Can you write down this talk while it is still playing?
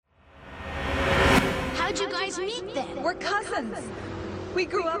meet them. We're cousins. We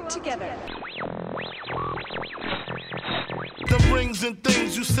grew up together. The rings and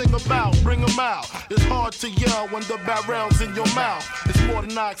things you sing about, bring them out. It's hard to yell when the barrel's in your mouth. It's more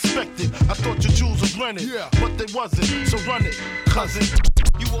than I expected. I thought your jewels was rented, but they wasn't. So run it, cousin.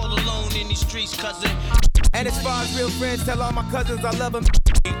 You all alone in these streets, cousin. And as far as real friends, tell all my cousins I love them.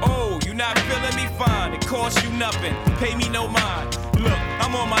 Oh, you not feeling me? Fine. It costs you nothing. Pay me no mind. Look,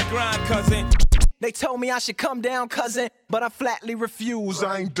 I'm on my grind, cousin. They told me I should come down, cousin, but I flatly refuse.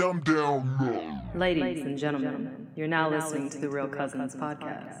 I ain't dumbed down, no. Ladies and gentlemen, you're now listening to the Real Cousins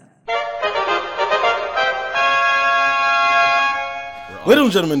podcast. Ladies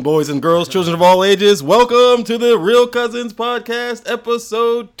and gentlemen, boys and girls, children of all ages, welcome to the Real Cousins podcast,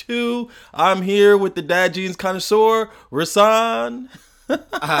 episode 2. I'm here with the dad jeans connoisseur, Rasan.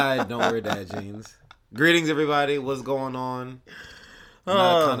 I don't wear dad jeans. Greetings, everybody. What's going on? I'm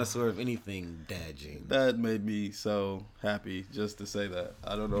not a connoisseur of anything dad jeans. That made me so happy just to say that.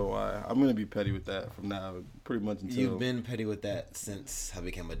 I don't know why. I'm going to be petty with that from now pretty much until... You've been petty with that since I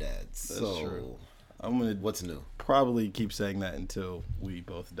became a dad. That's true. I'm going to... What's new? Probably keep saying that until we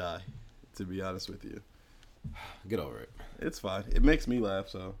both die, to be honest with you. Get over it. It's fine. It makes me laugh,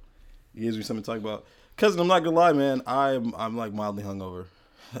 so it gives me something to talk about. Cousin, I'm not going to lie, man. I'm like mildly hungover.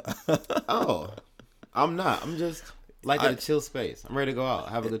 Oh, I'm not. I'm just... Like in a chill space. I'm ready to go out.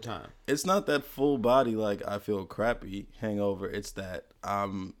 Have a good time. It's not that full body, like, I feel crappy hangover. It's that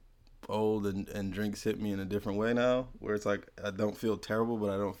I'm old and drinks hit me in a different way now, where it's like I don't feel terrible, but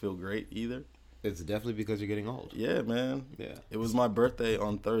I don't feel great either. It's definitely because you're getting old. Yeah, man. Yeah. It was my birthday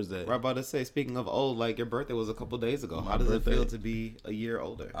on Thursday. Right about to say, speaking of old, like your birthday was a couple days ago. How does it feel to be a year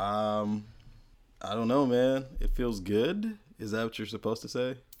older? I don't know, man. It feels good. Is that what you're supposed to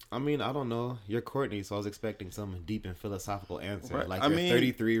say? I mean, I don't know. You're Courtney, so I was expecting some deep and philosophical answer. Right. Like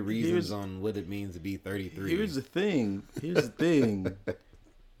 33 reasons on what it means to be 33. Here's the thing.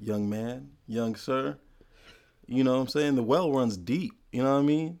 Young man, young sir. You know what I'm saying? The well runs deep. You know what I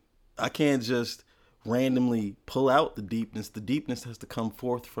mean? I can't just randomly pull out the deepness. The deepness has to come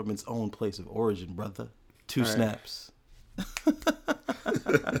forth from its own place of origin, brother. Two snaps.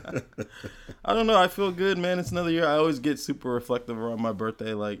 I don't know. I feel good, man. It's another year. I always get super reflective around my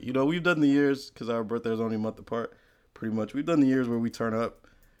birthday. Like, you know, we've done the years, because our birthday is only a month apart, pretty much. We've done the years where we turn up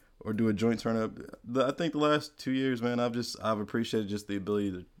or do a joint turn up. I think the last 2 years, man, I've appreciated just the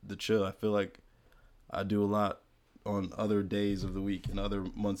ability to chill. I feel like I do a lot on other days of the week and other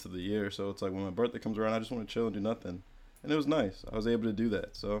months of the year. So it's like when my birthday comes around, I just want to chill and do nothing. And it was nice. I was able to do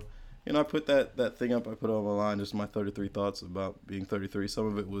that. So, you know, I put that thing up. I put it on my line, just my 33 thoughts about being 33. Some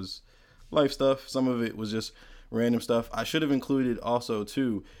of it was life stuff. Some of it was just random stuff. I should have included also,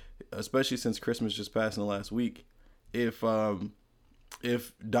 too, especially since Christmas just passed in the last week, if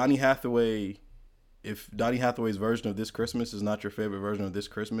Donny Hathaway's version of This Christmas is not your favorite version of This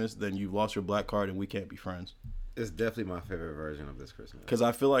Christmas, then you've lost your black card and we can't be friends. It's definitely my favorite version of This Christmas. Because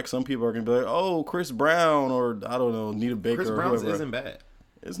I feel like some people are going to be like, oh, Chris Brown or, I don't know, Nita Baker or whoever. Chris Brown's isn't bad.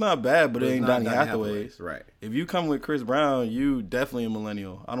 It's not bad, but it ain't Donny Hathaway's. Right. If you come with Chris Brown, you definitely a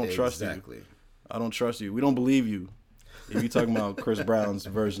millennial. I don't trust you. Exactly. I don't trust you. We don't believe you. If you're talking about Chris Brown's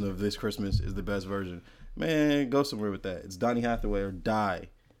version of This Christmas is the best version, man, go somewhere with that. It's Donny Hathaway or die.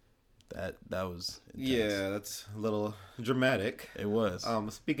 That was intense. Yeah, that's a little dramatic. It was.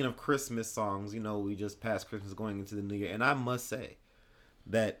 Speaking of Christmas songs, you know, we just passed Christmas going into the new year, and I must say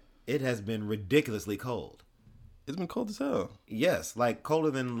that it has been ridiculously cold. It's been cold as hell. Yes, like colder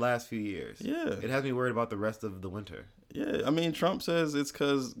than the last few years. Yeah. It has me worried about the rest of the winter. Yeah, I mean, Trump says it's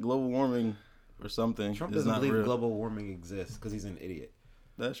because global warming or something. Trump is doesn't not believe real. global warming exists because he's an idiot.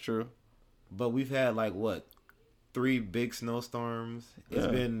 That's true. But we've had, like, what, 3 big snowstorms. It's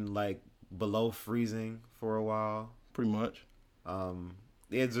been, like, below freezing for a while. Pretty much.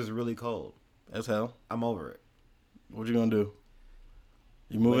 It's just really cold. As hell. I'm over it. What you gonna do?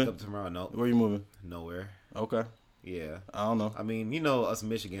 You moving? Wake up tomorrow. Nope. Where you moving? Nowhere. Okay. Yeah. I don't know. I mean, you know us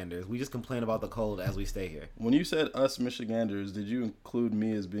Michiganders. We just complain about the cold as we stay here. When you said us Michiganders, did you include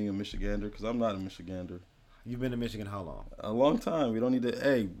me as being a Michigander? Because I'm not a Michigander. You've been in Michigan how long? A long time. We don't need to...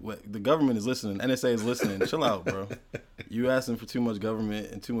 Hey, the government is listening. NSA is listening. Chill out, bro. You asking for too much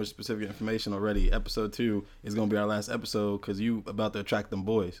government and too much specific information already. Episode 2 is going to be our last episode because you about to attract them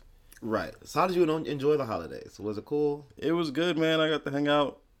boys. Right. So how did you enjoy the holidays? Was it cool? It was good, man. I got to hang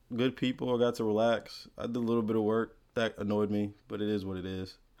out. Good people. I got to relax. I did a little bit of work. That annoyed me, but it is what it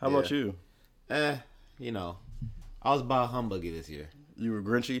is. How about you? You know, I was by humbuggy this year. You were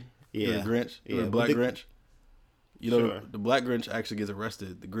Grinchy? Yeah. You were the Grinch? You were the Black Grinch? You know, the Black Grinch actually gets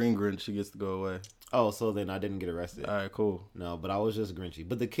arrested. The Green Grinch, he gets to go away. Oh, so then I didn't get arrested. All right, cool. No, but I was just Grinchy.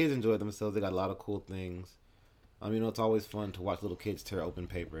 But the kids enjoyed themselves. They got a lot of cool things. It's always fun to watch little kids tear open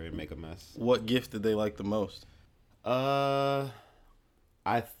paper and make a mess. What gift did they like the most?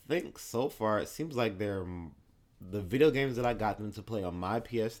 I think so far it seems like they're the video games that I got them to play on my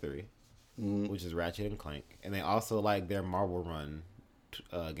PS3, which is Ratchet and Clank, and they also like their Marble Run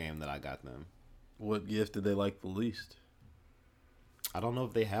game that I got them. What gift did they like the least? I don't know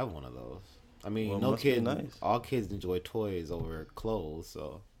if they have one of those. I mean, Well, no must be kid. nice. All kids enjoy toys over clothes,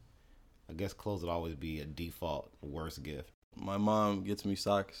 so I guess clothes would always be a default worst gift. My mom gets me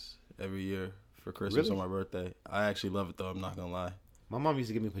socks every year for Christmas Really? or my birthday. I actually love it though. I'm not gonna lie. My mom used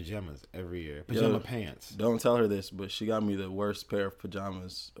to give me pajamas every year. Pajama Yo, pants. Don't tell her this, but she got me the worst pair of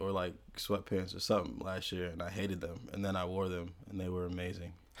pajamas or like sweatpants or something last year, and I hated them. And then I wore them, and they were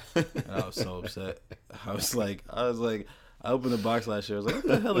amazing. And I was so upset. I was like, I opened the box last year. I was like, what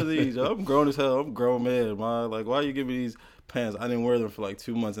the hell are these? Yo, I'm grown as hell. I'm a grown man. Ma. Like, why you give me these pants? I didn't wear them for like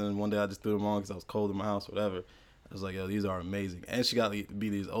 2 months, and then one day I just threw them on because I was cold in my house, whatever. I was like, yo, these are amazing. And she got to be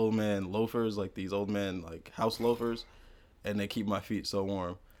these old man loafers, like these old man like house loafers, and they keep my feet so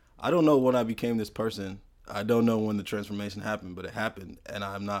warm. I don't know when I became this person. I don't know when the transformation happened, but it happened, and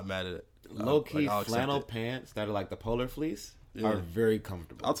I'm not mad at it. Low key I'll accept flannel it. pants that are like the polar fleece Yeah. are very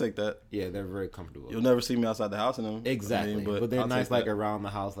comfortable. I'll take that. Yeah, they're very comfortable. You'll never see me outside the house in them. Exactly, I mean, but they're I'll nice take like that. around the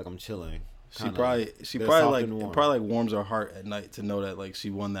house, like I'm chilling. She Kinda. probably They're soft like and warm. it probably like warms her heart at night to know that like she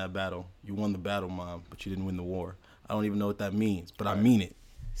won that battle. You won the battle, Mom, but you didn't win the war. I don't even know what that means, but I mean it.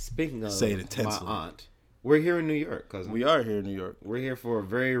 Speaking of Say it intensely. my aunt, we're here in New York, cousin. We are here in New York. We're here for a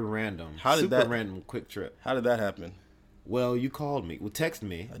very random, How did super that- random quick trip. How did that happen? Well, you called me. Well, text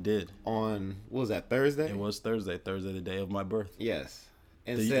me I did. on, what was that, Thursday? It was Thursday, the day of my birth. Yes.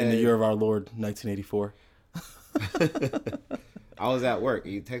 And In said, the year of our Lord, 1984. I was at work.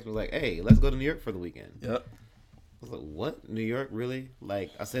 And you text me like, hey, let's go to New York for the weekend. Yep. I was like, what? New York? Really?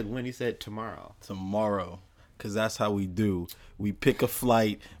 Like, I said when? You said tomorrow. Tomorrow. Because that's how we do. We pick a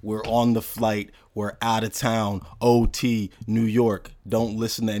flight. We're on the flight. We're out of town. OT, New York. Don't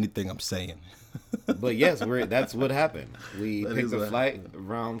listen to anything I'm saying. But yes, that's what happened. We That picked is a what flight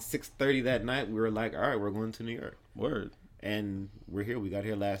around 6:30 that night. We were like, all right, we're going to New York. Word. And we're here. We got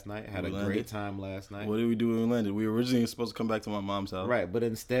here last night. Had We a landed. great time last night. What did we do when we landed? We were originally supposed to come back to my mom's house. Right, but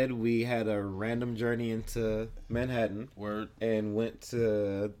instead we had a random journey into Manhattan Word. and went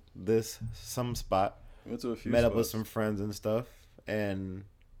to some spot. Went to a few Met up with spots. some friends and stuff and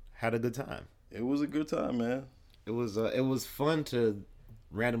had a good time. It was a good time, man. It was fun to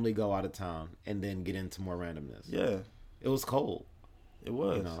randomly go out of town and then get into more randomness. Yeah, It was cold. it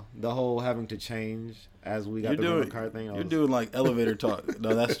was. You know, the whole having to change as we got the rental car thing. You're doing like elevator talk.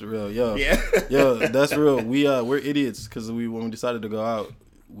 No, that's the real. Yo, Yeah. yo, that's real. We're idiots because when we decided to go out,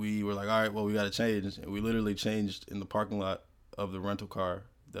 we were like, all right, well, we got to change, and we literally changed in the parking lot of the rental car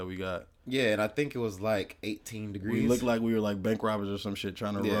that we got. Yeah, and I think it was like 18 degrees. We looked like we were like bank robbers or some shit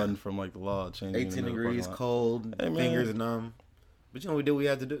trying to Yeah. run from like the law. Changing 18 in the degrees, parking lot. cold, Hey, man. fingers numb. But we did what we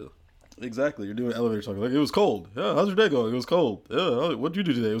had to do. Exactly. You're doing elevator talk. Like, it was cold. Yeah, how's your day going? It was cold. Yeah, what'd you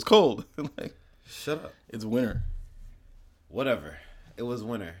do today? It was cold. Like, Shut up. it's winter. Whatever. It was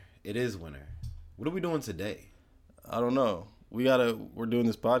winter. It is winter. What are we doing today? I don't know. We're doing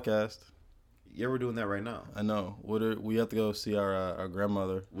this podcast. Yeah, we're doing that right now. I know. We have to go see our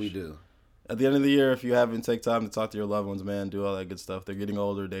grandmother. We do. At the end of the year, if you haven't, take time to talk to your loved ones, man. Do all that good stuff. They're getting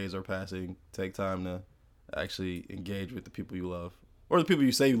older. Days are passing. Take time to actually engage with the people you love. Or the people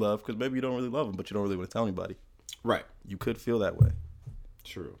you say you love, because maybe you don't really love them, but you don't really want to tell anybody. Right. You could feel that way.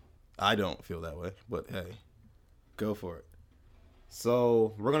 True. I don't feel that way, but hey, go for it.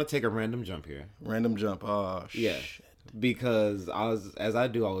 So we're gonna take a random jump here. Random jump. Oh, Yeah. shit. Because I was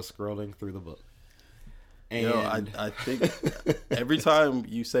scrolling through the book. And Yo, I think every time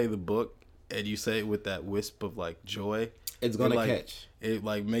you say the book and you say it with that wisp of like joy, it's gonna like, catch. It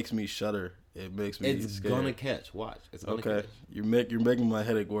like makes me shudder. It makes me It's scared. gonna catch. Watch. It's gonna Okay, catch. you're making my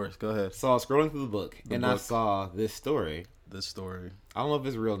headache worse. Go ahead. So I was scrolling through the book and I book. saw this story. This story. I don't know if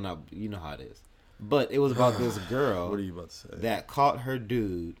it's real or not. You know how it is. But it was about this girl What are you about to say? that caught her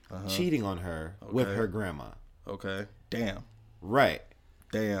dude cheating on her with Okay. her grandma. Okay. Damn. Right.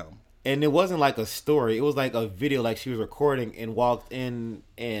 Damn. And it wasn't like a story. It was like a video, like she was recording and walked in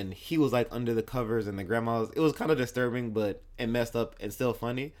and he was like under the covers and the grandma was, it was kind of disturbing, but and messed up and still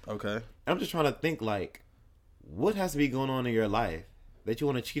funny. Okay. And I'm just trying to think like, what has to be going on in your life that you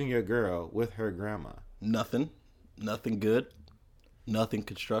want to cheat on your girl with her grandma? Nothing. Nothing good. Nothing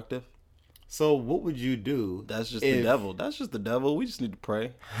constructive. So what would you do? That's just the devil. That's just the devil. We just need to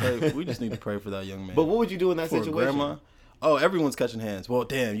pray. Hey, we just need to pray for that young man. But what would you do in that for situation? grandma? Oh, everyone's catching hands. Well,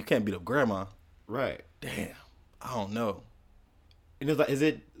 damn, you can't beat up grandma. Right. Damn. I don't know. And it's like, is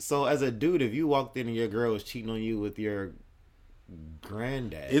it so? As a dude, if you walked in and your girl was cheating on you with your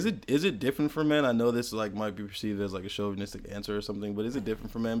granddad, is it different for men? I know this like might be perceived as like a chauvinistic answer or something, but is it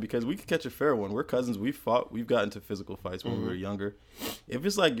different for men? Because we could catch a fair one. We're cousins. We've got into physical fights when we were younger. If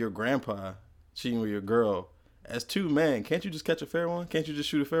it's like your grandpa cheating with your girl, as two men, can't you just catch a fair one? Can't you just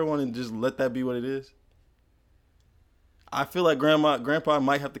shoot a fair one and just let that be what it is? I feel like grandpa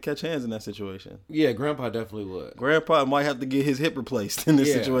might have to catch hands in that situation. Yeah, grandpa definitely would. Grandpa might have to get his hip replaced in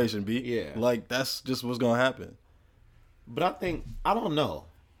this situation, B. Yeah. Like, that's just what's going to happen. But I don't know.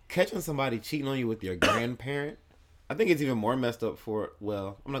 Catching somebody cheating on you with your grandparent, I think it's even more messed up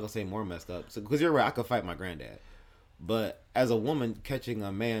well, I'm not going to say more messed up. Because you're right, I could fight my granddad. But as a woman, catching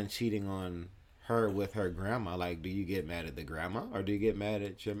a man cheating on her with her grandma, like, do you get mad at the grandma or do you get mad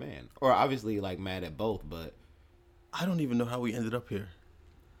at your man? Or obviously, like, mad at both, but... I don't even know how we ended up here.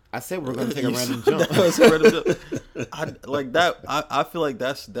 I said we're going to take a random jump. I feel like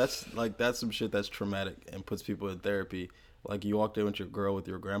that's some shit that's traumatic and puts people in therapy. Like, you walked in with your girl with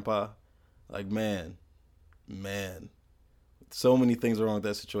your grandpa. Like, man, so many things are wrong with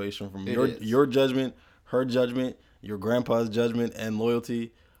that situation, from your judgment, her judgment, your grandpa's judgment and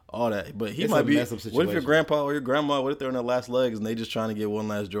loyalty, all that. But he might be. What if your grandpa or your grandma? What if they're on their last legs and they just trying to get one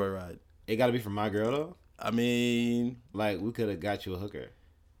last joyride? It got to be from my girl though. I mean, like, we could have got you a hooker.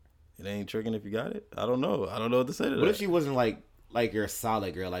 It ain't tricking if you got it. I don't know what to say to that. What if she wasn't like your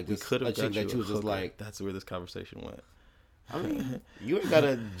solid girl, like just a chick that you was just like? That's where this conversation went. I mean, you ain't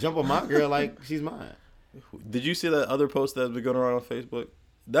gotta jump on my girl like she's mine. Did you see that other post that's been going around on Facebook?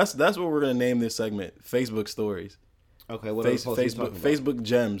 That's what we're gonna name this segment: Facebook stories. Okay, what Facebook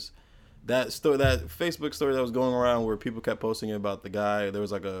gems. That Facebook story that was going around where people kept posting about the guy. There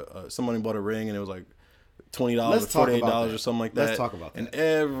was like somebody bought a ring and it was like $20 or $48 or something like that. Let's talk about that. And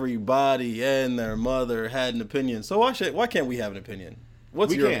everybody and their mother had an opinion. So why can't we have an opinion?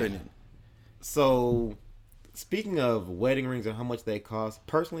 What's your opinion? So, speaking of wedding rings and how much they cost,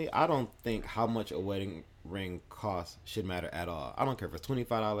 personally, I don't think how much a wedding ring costs should matter at all. I don't care if it's $25,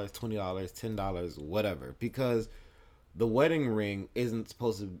 $20, $10, whatever, because the wedding ring isn't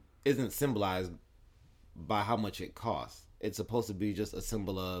symbolized by how much it costs. It's supposed to be just a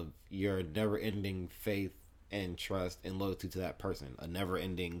symbol of your never-ending faith and trust and loyalty to that person. A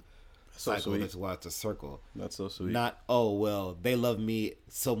never-ending cycle. That's why it's a circle. That's so sweet. Not, oh, well, they love me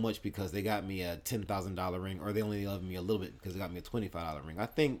so much because they got me a $10,000 ring, or they only love me a little bit because they got me a $25 ring. I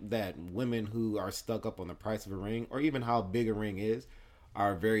think that women who are stuck up on the price of a ring, or even how big a ring is,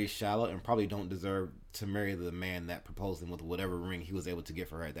 are very shallow and probably don't deserve to marry the man that proposed them with whatever ring he was able to get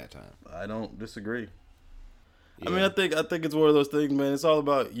for her at that time. I don't disagree. Yeah. I mean, I think it's one of those things, man. It's all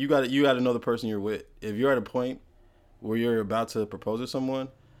about you got to know the person you're with. If you're at a point where you're about to propose to someone,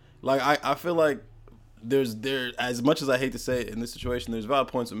 like I feel like there's as much as I hate to say it in this situation, there's valid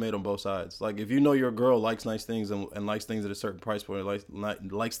points made on both sides. Like, if you know your girl likes nice things and likes things at a certain price point,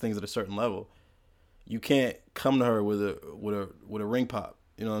 likes things at a certain level, you can't come to her with a ring pop.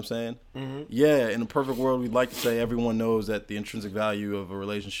 You know what I'm saying? Mm-hmm. Yeah, in a perfect world, we'd like to say everyone knows that the intrinsic value of a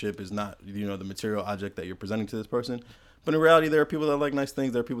relationship is not, the material object that you're presenting to this person. But in reality, there are people that like nice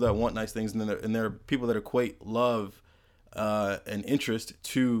things. There are people that want nice things. And there are people that equate love and interest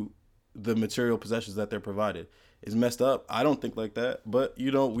to the material possessions that they're provided. It's messed up. I don't think like that. But,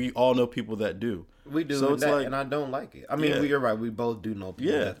 we all know people that do. We do, so and I don't like it. I mean, you're right. We both do know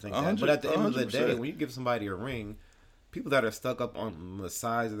people that think that. But at the end of the day, when you give somebody a ring, people that are stuck up on the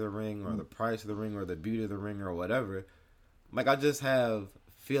size of the ring or the price of the ring or the beauty of the ring or whatever, like, I just have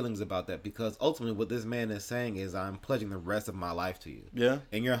feelings about that, because ultimately what this man is saying is, I'm pledging the rest of my life to you. Yeah.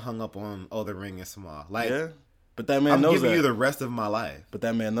 And you're hung up on, the ring is small. Like, yeah. But that man knows that. I'm giving you the rest of my life. But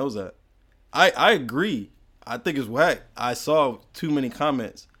that man knows that. I agree. I think it's whack. I saw too many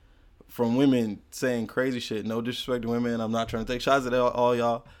comments from women saying crazy shit. No disrespect to women. I'm not trying to take shots at all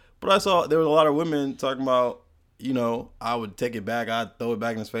y'all. But I saw there was a lot of women talking about, I would take it back. I'd throw it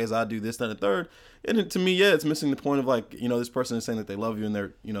back in his face. I'd do this, that, and the third. And to me, it's missing the point of, like, this person is saying that they love you and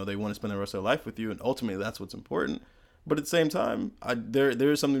they're, they want to spend the rest of their life with you. And ultimately, that's what's important. But at the same time, there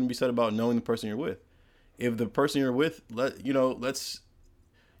is something to be said about knowing the person you're with. If the person you're with,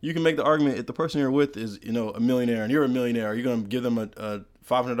 you can make the argument, if the person you're with is, a millionaire and you're a millionaire, are you going to give them a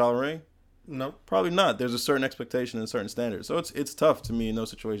 $500 ring? No. Probably not. There's a certain expectation and a certain standard. So it's tough to me in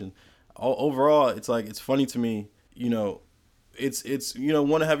those situations. Overall, it's like, it's funny to me, it's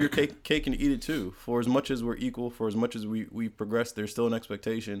want to have your cake and eat it too. For as much as we're equal, for as much as we progress, there's still an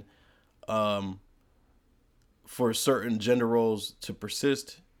expectation for certain gender roles to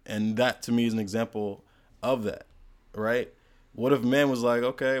persist. And that to me is an example of that, right? What if a man was like,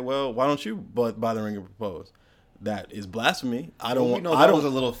 okay, well, why don't you buy the ring and propose? that is blasphemy. I don't Well, want. you know, I that don't. was a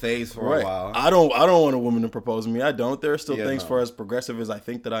little phase for a while. I don't want a woman to propose to me. I don't. There are still Yeah, things no. for as progressive as I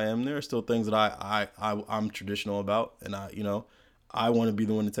think that I am. There are still things that I'm traditional about, and I want to be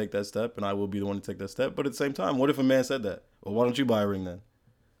the one to take that step, and I will be the one to take that step. But at the same time, what if a man said that? Well, why don't you buy a ring then?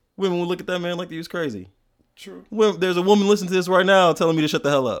 Women will look at that man like he was crazy. True. Well, there's a woman listening to this right now telling me to shut the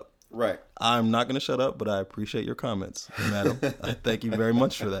hell up. Right. I'm not going to shut up, but I appreciate your comments, madam. I thank you very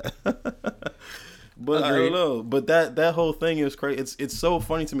much for that. But I don't know. But that whole thing is crazy. It's so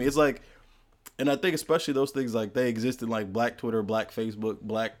funny to me. It's like, and I think especially those things, like they exist in like Black Twitter, Black Facebook,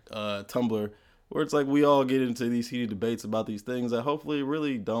 Black Tumblr, where it's like we all get into these heated debates about these things that hopefully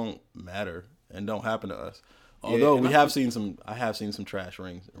really don't matter and don't happen to us. Although I have seen some trash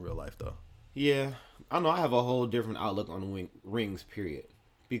rings in real life though. Yeah, I know. I have a whole different outlook on rings. Period.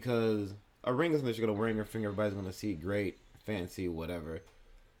 Because a ring is that you're gonna wear on your finger. Everybody's gonna see great, fancy, whatever.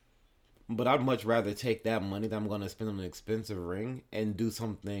 But I'd much rather take that money that I'm gonna spend on an expensive ring and do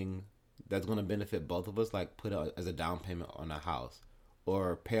something that's gonna benefit both of us, like put it as a down payment on a house,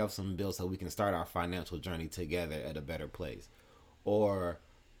 or pay off some bills so we can start our financial journey together at a better place, or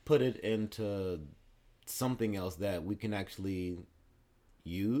put it into something else that we can actually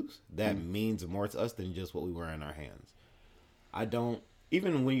use that means more to us than just what we wear in our hands. I don't,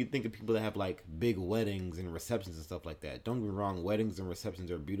 even when you think of people that have like big weddings and receptions and stuff like that, don't get me wrong, weddings and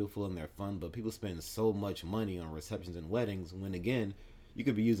receptions are beautiful and they're fun, but people spend so much money on receptions and weddings when again, you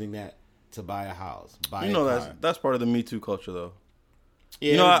could be using that to buy a house, buy a car. That's part of the Me Too culture though.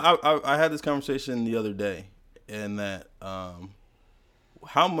 Yeah. You know, I had this conversation the other day, and that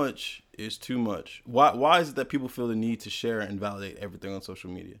how much is too much? Why is it that people feel the need to share and validate everything on social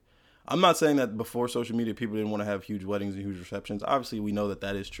media? I'm not saying that before social media people didn't want to have huge weddings and huge receptions. Obviously, we know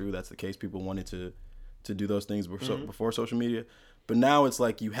that is true. That's the case. People wanted to do those things before social media. But now it's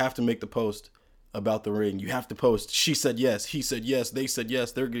like you have to make the post about the ring. You have to post, she said yes, he said yes, they said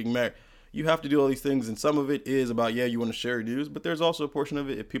yes, they're getting married. You have to do all these things, and some of it is about, you want to share your news, but there's also a portion of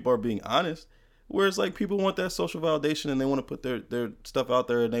it, if people are being honest, where it's like people want that social validation and they want to put their stuff out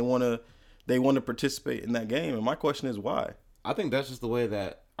there and they want to participate in that game. And my question is why? I think that's just the way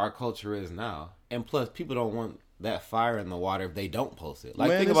that our culture is now. And plus, people don't want that fire in the water if they don't post it. Like,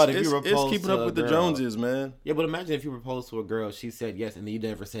 man, think about if you propose it's keeping up with the Joneses, man. Yeah, but imagine if you propose to a girl, she said yes, and you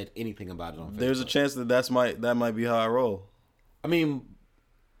never said anything about it on Facebook. There's a chance that might be how I roll. I mean,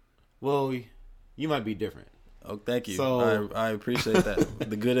 well, you might be different. Oh, thank you. So, I appreciate that.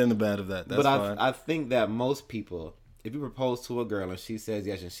 The good and the bad of that. That's fine. I think that most people, if you propose to a girl and she says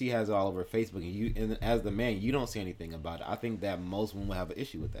yes and she has it all over Facebook and as the man, you don't see anything about it, I think that most women will have an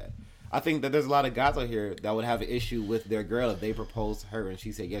issue with that. I think that there's a lot of guys out here that would have an issue with their girl if they proposed to her and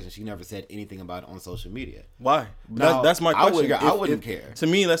she said yes and she never said anything about it on social media. Why? Now, that's my question. I wouldn't care. To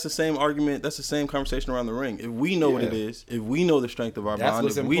me, that's the same argument. That's the same conversation around the ring. If we know what it is, if we know the strength of our bond,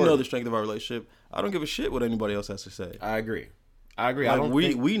 if we know the strength of our relationship, I don't give a shit what anybody else has to say. I agree. Like,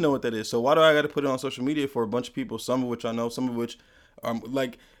 we know what that is. So why do I got to put it on social media for a bunch of people? Some of which I know, some of which,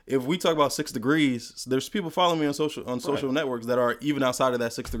 like, if we talk about 6 degrees, there's people following me on social networks that are even outside of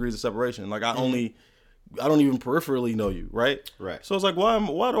that 6 degrees of separation. Like, I don't even peripherally know you, right? Right. So it's like, why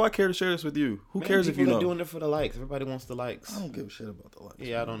do I care to share this with you? Who cares if you know? People are doing it for the likes. Everybody wants the likes. I don't give a shit about the likes.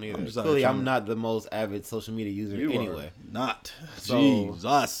 Yeah, I don't either. Clearly, I'm not the most avid social media user anyway. Not. So,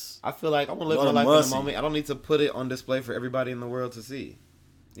 Jesus. I feel like I want to live my life in the moment. I don't need to put it on display for everybody in the world to see.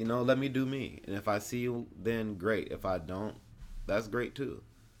 You know, let me do me. And if I see you, then great. If I don't, that's great too.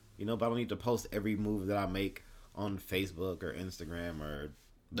 You know, but I don't need to post every move that I make on Facebook or Instagram or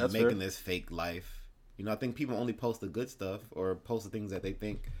making this fake life. You know, I think people only post the good stuff or post the things that they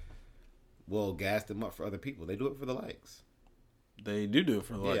think will gas them up for other people. They do it for the likes. They do it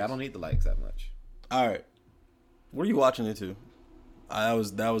for the likes. Yeah, I don't need the likes that much. All right. What are you watching into? That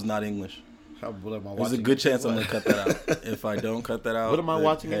was not English. There's a good chance I'm going to cut that out. If I don't cut that out. What am I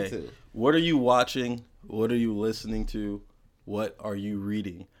watching into? What are you watching? What are you listening to? What are you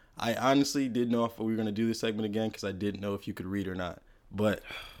reading? I honestly didn't know if we were going to do this segment again because I didn't know if you could read or not. But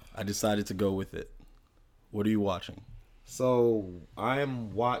I decided to go with it. What are you watching? So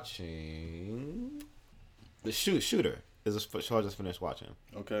I'm watching The Shooter. Is a show I just finished watching.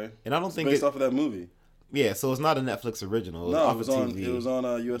 Okay. And I don't think based off of that movie. Yeah, so it's not a Netflix original. It was on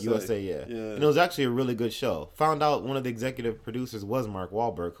USA. USA, yeah. And it was actually a really good show. Found out one of the executive producers was Mark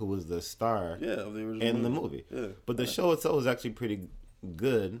Wahlberg, who was the star of the original in the movie. Yeah. But the show itself was actually pretty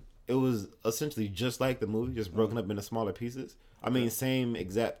good. It was essentially just like the movie, just broken up into smaller pieces. I mean, same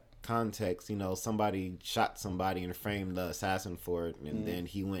exact context. You know, somebody shot somebody and framed the assassin for it, and then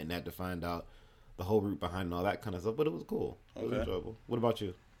he went and had to find out the whole route behind and all that kind of stuff. But it was cool. It was enjoyable. What about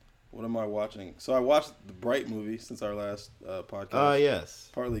you? What am I watching? So I watched the Bright movie since our last podcast. Yes.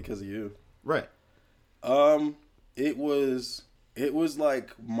 Partly because of you. Right. It was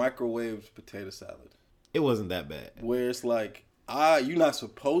like microwaved potato salad. It wasn't that bad. Where it's like, you're not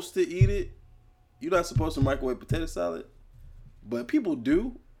supposed to eat it. You're not supposed to microwave potato salad. But people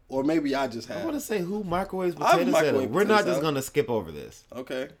do. Or maybe I just have. I want to say who microwaves potato salad. We're not just going to skip over this.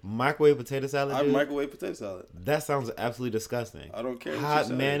 Okay. Microwave potato salad, I dude? microwave potato salad. That sounds absolutely disgusting. I don't care what Hot you're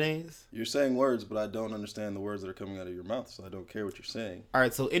saying. mayonnaise? You're saying words, but I don't understand the words that are coming out of your mouth, so I don't care what you're saying. All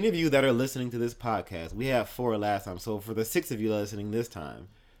right, so any of you that are listening to this podcast, we had 4 last time. So for the 6 of you listening this time,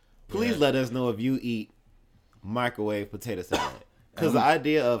 please let us know if you eat microwave potato salad. Because the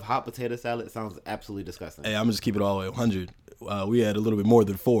idea of hot potato salad sounds absolutely disgusting. Hey, I'm just keep it all the way 100. We had a little bit more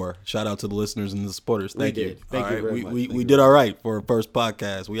than 4. Shout out to the listeners and the supporters. Thank you. Thank you very much. We did all right for our first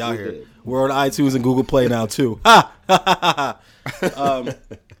podcast. We out here. We're on iTunes and Google Play now too.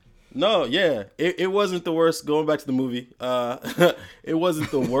 No, yeah, it wasn't the worst. Going back to the movie, it wasn't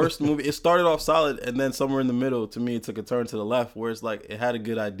the worst movie. It started off solid, and then somewhere in the middle, to me, it took a turn to the left, where it's like it had a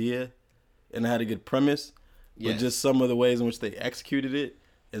good idea, and it had a good premise, but just some of the ways in which they executed it,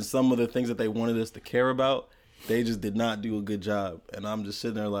 and some of the things that they wanted us to care about, they just did not do a good job. And I'm just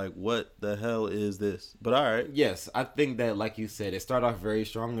sitting there like, what the hell is this? But all right. Yes, I think that, like you said, it started off very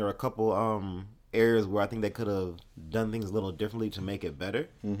strong. There were a couple areas where I think they could have done things a little differently to make it better.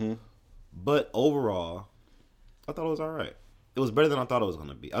 Mm-hmm. But overall, I thought it was all right. It was better than I thought it was going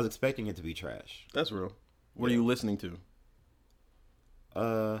to be. I was expecting it to be trash. That's real. What are you listening to?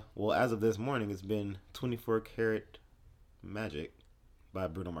 Well, as of this morning, it's been 24 Karat Magic by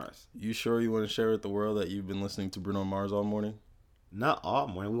Bruno Mars. You sure you want to share with the world that you've been listening to Bruno Mars all morning? Not all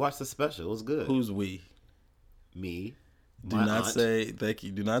morning. We watched the special. It was good. Who's we? Me. Do not say, thank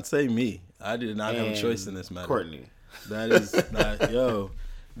you. Do not say me. I did not have a choice in this matter. Courtney. That is not, yo,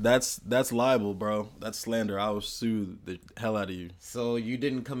 that's libel, bro. That's slander. I will sue the hell out of you. So you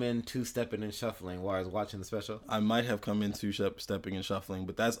didn't come in two-stepping and shuffling while I was watching the special? I might have come in two-stepping and shuffling,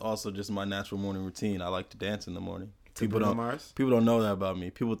 but that's also just my natural morning routine. I like to dance in the morning. People don't know that about me.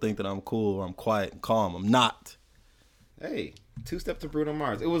 People think that I'm cool or I'm quiet and calm. I'm not. Hey, 2-step to Bruno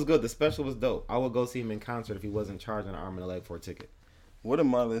Mars. It was good. The special was dope. I would go see him in concert if he wasn't charging an arm and a leg for a ticket. What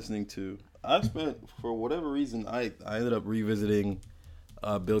am I listening to? I spent, for whatever reason, I ended up revisiting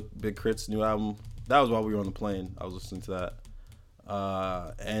Big Crit's new album. That was while we were on the plane. I was listening to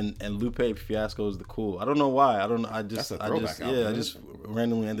that. And Lupe Fiasco's The Cool. I don't know why. I just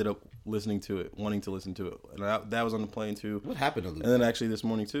randomly ended up listening to it, wanting to listen to it. And that was on the plane too. What happened to Lupe? And then actually this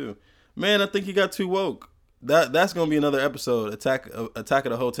morning too. Man, I think he got too woke. That's gonna be another episode. Attack of the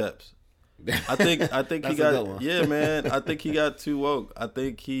Hoteps. I think he got, yeah, man. I think he got too woke. I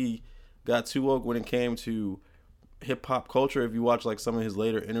think he got too woke when it came to hip hop culture. If you watch like some of his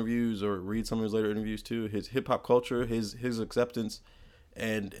later interviews or read some of his later interviews too, his hip hop culture, his acceptance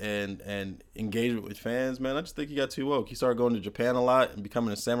and engagement with fans, man, I just think he got too woke. He started going to Japan a lot and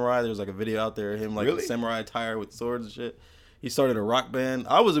becoming a samurai. There's like a video out there of him like in samurai attire with swords and shit. He started a rock band.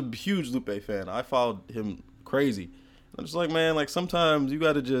 I was a huge Lupe fan. I followed him crazy. I'm just like, man, like sometimes you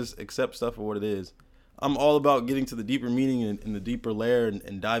got to just accept stuff for what it is. I'm all about getting to the deeper meaning and the deeper layer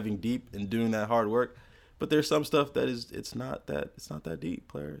and diving deep and doing that hard work. But there's some stuff that it's not that deep,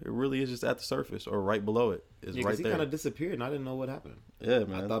 player. It really is just at the surface or right below it. It's right he there. He kind of disappeared and I didn't know what happened. Yeah,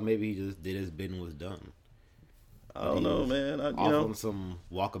 man. I thought maybe he just did his bid and was done. I don't know, man. On some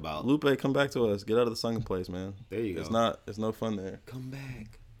walkabout. Lupe, come back to us. Get out of the sunken place, man. There you go. It's no fun there. Come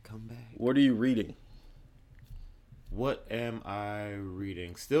back. What are you reading? What am I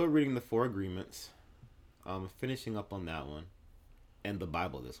reading? Still reading the 4 Agreements. Finishing up on that one, and the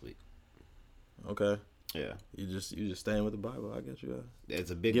Bible this week. Okay. Yeah. You just staying with the Bible. I guess you got.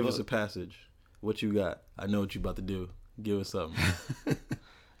 It's a big. Give us a passage. What you got? I know what you about to do. Give us something.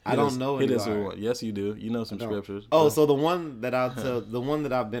 I don't know. Hit us with one. Yes, you do. You know some scriptures. Oh, so the one that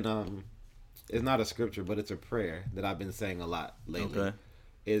I've been it's not a scripture, but it's a prayer that I've been saying a lot lately. Okay.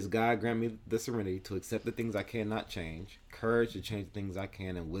 Is God grant me the serenity to accept the things I cannot change, courage to change the things I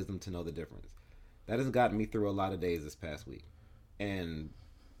can, and wisdom to know the difference. That has gotten me through a lot of days this past week and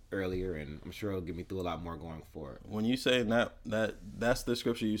earlier, and I'm sure it'll get me through a lot more going forward. When you say that's the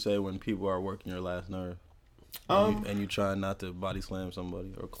scripture you say when people are working your last nerve. And you try not to body slam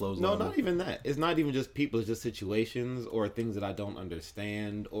somebody or close. No, not even that. It's not even just people. It's just situations or things that I don't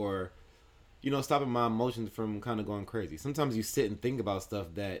understand or, stopping my emotions from kind of going crazy. Sometimes you sit and think about stuff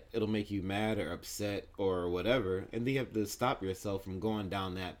that it'll make you mad or upset or whatever, and then you have to stop yourself from going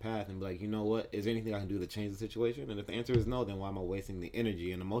down that path and be like, you know what? Is there anything I can do to change the situation? And if the answer is no, then why am I wasting the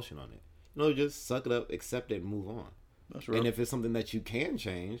energy and emotion on it? Just suck it up, accept it, and move on. That's right. And if it's something that you can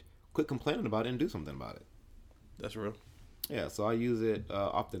change, quit complaining about it and do something about it. That's real. Yeah, so I use it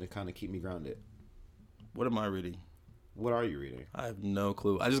often to kind of keep me grounded. What am I reading? What are you reading? I have no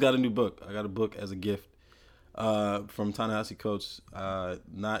clue. I just got a new book. I got a book as a gift from Ta-Nehisi Coates.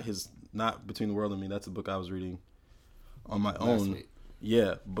 Not Between the World and Me. That's a book I was reading on my own. Week.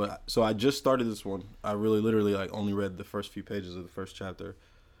 Yeah, but so I just started this one. I really literally like only read the first few pages of the first chapter.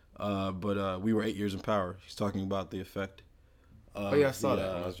 But We Were 8 Years in Power. He's talking about the effect. Oh yeah, I saw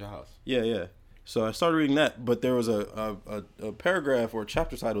that. That was your house. Yeah. So I started reading that, but there was a paragraph or a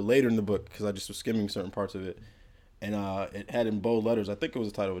chapter title later in the book because I just was skimming certain parts of it, and it had in bold letters. I think it was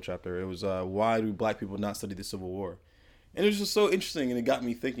the title of a chapter. It was Why Do Black People Not Study the Civil War? And it was just so interesting, and it got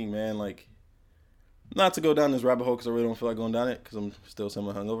me thinking, man. Like, not to go down this rabbit hole because I really don't feel like going down it because I'm still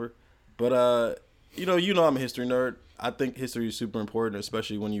somewhat hungover. But you know, I'm a history nerd. I think history is super important,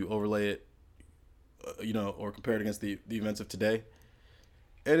 especially when you overlay it, or compare it against the events of today.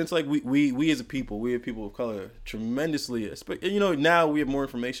 And it's like we as a people, we as people of color, tremendously. Now we have more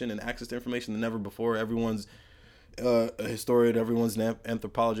information and access to information than ever before. Everyone's a historian, everyone's an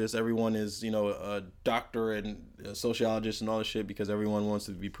anthropologist, everyone is a doctor and a sociologist and all this shit because everyone wants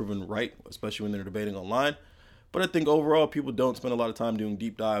to be proven right, especially when they're debating online. But I think overall, people don't spend a lot of time doing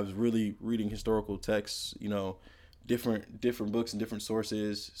deep dives, really reading historical texts. Different books and different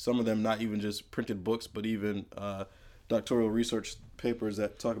sources. Some of them not even just printed books, but even doctoral research papers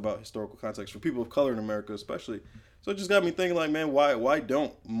that talk about historical context for people of color in America, especially. So it just got me thinking, like, man, why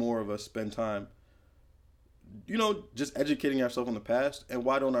don't more of us spend time, just educating ourselves on the past, and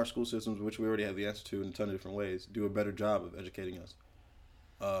why don't our school systems, which we already have the answer to in a ton of different ways, do a better job of educating us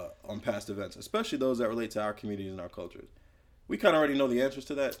on past events, especially those that relate to our communities and our cultures. We kind of already know the answers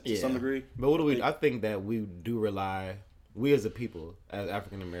to that to some degree. But what do we? I think that we do rely, we as a people, as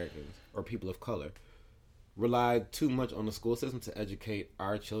African Americans or people of color, rely too much on the school system to educate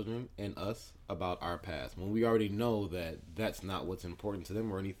our children and us about our past, when we already know that that's not what's important to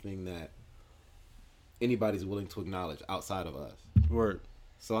them or anything that anybody's willing to acknowledge outside of us. Word.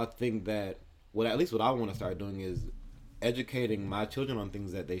 So I think that what I want to start doing is educating my children on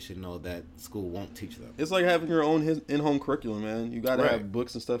things that they should know that school won't teach them. It's like having your own in-home curriculum, man. You got to have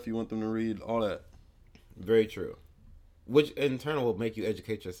books and stuff you want them to read, all that. Very true. Which in turn will make you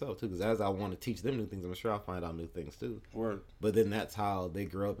educate yourself too, because as I want to teach them new things, I'm sure I'll find out new things too. Word. But then that's how they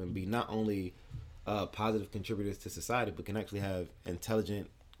grow up and be not only positive contributors to society, but can actually have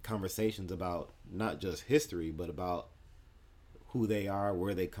intelligent conversations about not just history, but about who they are,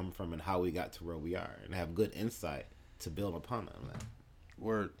 where they come from, and how we got to where we are, and have good insight to build upon that.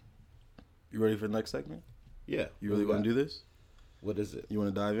 Word. You ready for the next segment? Yeah. You really want to do this? What is it? You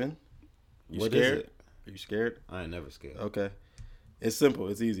want to dive in? What scared? is it? Are you scared? I ain't never scared. Okay. It's simple.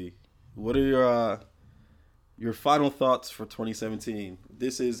 It's easy. What are your final thoughts for 2017?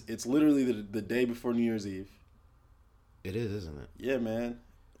 It's literally the day before New Year's Eve. It is, isn't it? Yeah, man.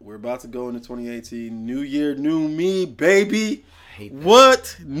 We're about to go into 2018. New year, new me, baby. I hate that.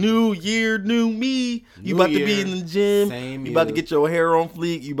 What? New year, new me. You New about to year, be in the gym. same You about to you. get your hair on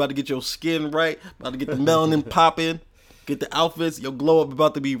fleek. You about to get your skin right. About to get the melanin popping. Get the outfits. Your glow up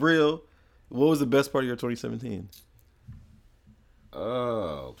about to be real. What was the best part of your 2017?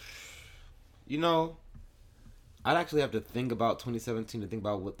 Oh, I'd actually have to think about 2017 to think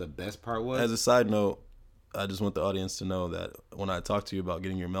about what the best part was. As a side note, I just want the audience to know that when I talk to you about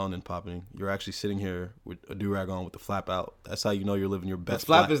getting your melanin popping, you're actually sitting here with a do-rag on with the flap out. That's how you know you're living your best the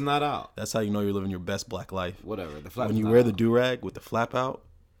flap black. is not out. That's how you know you're living your best black life. Whatever. The flap. When is you not wear out. the do-rag with the flap out,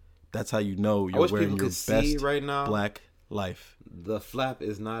 that's how you know I you're wish wearing people your could see best right now. black life. The flap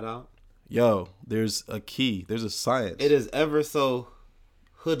is not out. Yo, there's a key. There's a science. It is ever so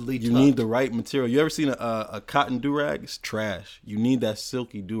hoodly. You need the right material. You ever seen a cotton do-rag? It's trash. You need that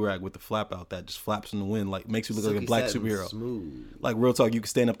silky do-rag with the flap out that just flaps in the wind, like makes you look like a black superhero. Smooth. Like real talk, you could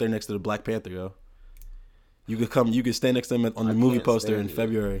stand up there next to the Black Panther, yo. You could stand next to him on the movie can't poster stand in you.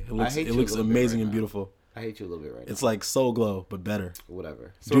 February. I hate you a looks little bit amazing right and now. beautiful. I hate you a little bit right It's now. like Soul Glow, but better.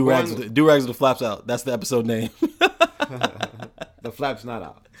 Whatever. So we're going- Do-rags with the flaps out. That's the episode name. The flap's not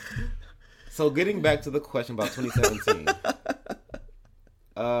out. So getting back to the question about 2017.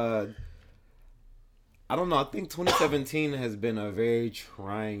 I don't know. I think 2017 has been a very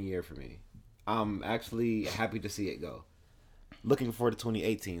trying year for me. I'm actually happy to see it go. Looking forward to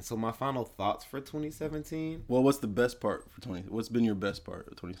 2018. So my final thoughts for 2017. Well, what's the best part for What's been your best part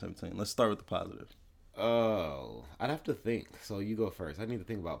of 2017? Let's start with the positive. Oh, I'd have to think. So you go first. I need to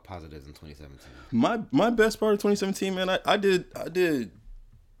think about positives in 2017. My best part of 2017, man. I did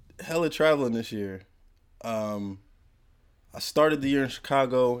hella traveling this year. I started the year in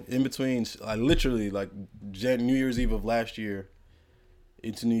Chicago. In between, I literally like New Year's Eve of last year.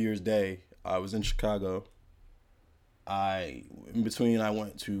 into New Year's Day, I was in Chicago. In between, I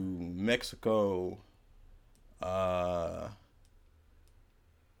went to Mexico. Damn,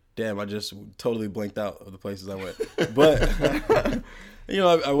 I just totally blanked out of the places I went. But you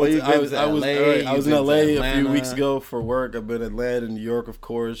know, I was in LA a few weeks ago for work. I've been in Atlanta, New York, of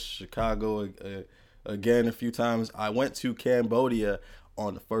course, Chicago again a few times. I went to Cambodia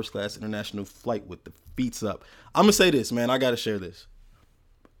on the first class international flight with the feet up. I'm gonna say this, man. I gotta share this.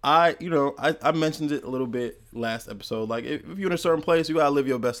 I mentioned it a little bit last episode. Like, if you're in a certain place, you gotta live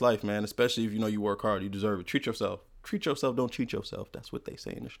your best life, man. Especially if you know you work hard, you deserve it. Treat yourself. Treat yourself. Don't cheat yourself. That's what they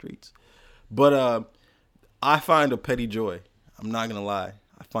say in the streets. But I find a petty joy. I'm not gonna lie.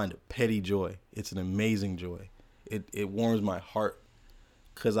 I find a petty joy. It's an amazing joy. It warms my heart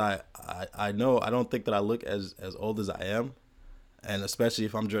because I know I don't think that I look as old as I am, and especially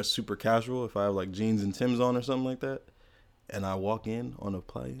if I'm dressed super casual, if I have like jeans and Timbs on or something like that. And I walk in on a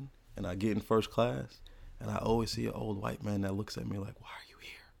plane, and I get in first class, and I always see an old white man that looks at me like, "Why are you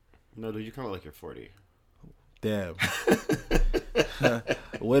here?" No, dude, you come out like you're 40. Damn.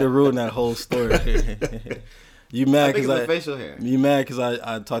 Way to ruin that whole story. You mad because facial hair. You mad because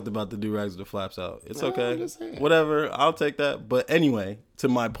I talked about the do-rags with the flaps out. It's okay. Whatever. I'll take that. But anyway, to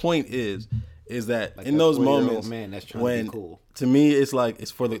my point is that like in those moments, man that's trying when to be cool. To me, it's like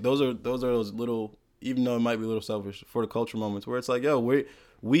it's for those are those little. Even though it might be a little selfish, for the culture moments where it's like, yo,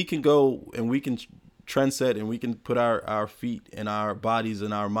 we can go and we can trendset and we can put our feet and our bodies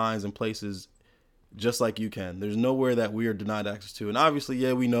and our minds in places just like you can. There's nowhere that we are denied access to. And obviously,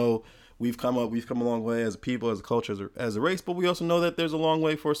 yeah, we know we've come a long way as a people, as a culture, as a race, but we also know that there's a long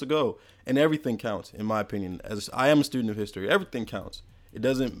way for us to go. And everything counts, in my opinion. As I am a student of history, everything counts. It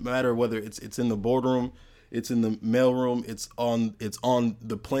doesn't matter whether it's in the boardroom, it's in the mailroom, it's on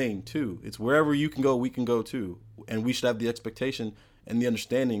the plane too. It's wherever you can go, we can go too. And we should have the expectation and the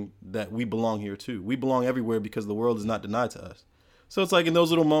understanding that we belong here too. We belong everywhere because the world is not denied to us. So it's like in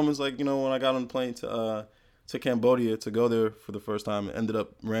those little moments, like, you know, when I got on the plane to Cambodia to go there for the first time and ended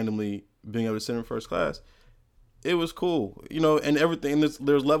up randomly being able to sit in first class, it was cool. You know, and everything, and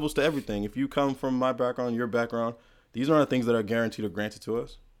there's levels to everything. If you come from my background, your background, these aren't things that are guaranteed or granted to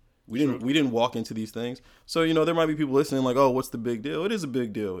us. We didn't walk into these things. So, you know, there might be people listening like, oh, what's the big deal? It is a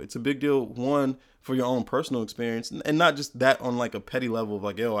big deal. It's a big deal, one, for your own personal experience, and not just that on like a petty level of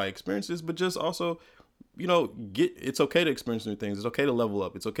like, yo, I experienced this, but just also, you know, it's okay to experience new things. It's okay to level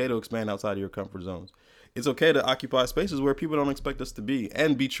up. It's okay to expand outside of your comfort zones. It's okay to occupy spaces where people don't expect us to be,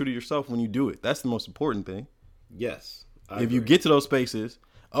 and be true to yourself when you do it. That's the most important thing. Yes. If you get to those spaces,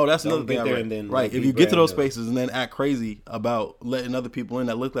 that's another thing I read. Right. If you get to those spaces and then act crazy about letting other people in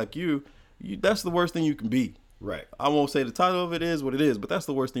that look like you, that's the worst thing you can be. Right. I won't say the title of it is what it is, but that's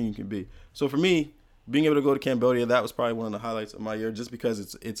the worst thing you can be. So for me, being able to go to Cambodia, that was probably one of the highlights of my year, just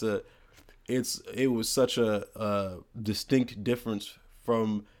because it was such a distinct difference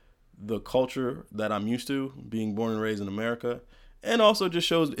from the culture that I'm used to, being born and raised in America. And also just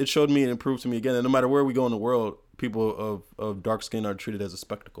showed me and proved to me again that no matter where we go in the world, people of dark skin are treated as a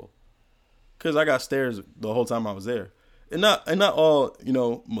spectacle. Because I got stares the whole time I was there. And not all, you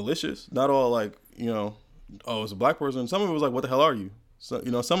know, malicious. Not all like, you know, oh, it's a black person. Some of it was like, what the hell are you? So, you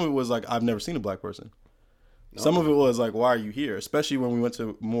know, some of it was like, I've never seen a black person. Okay. Some of it was like, why are you here? Especially when we went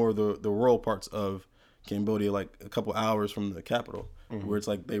to more of the rural parts of Cambodia, like a couple hours from the capital, where it's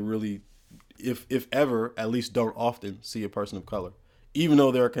like they really, if ever, at least don't often see a person of color, even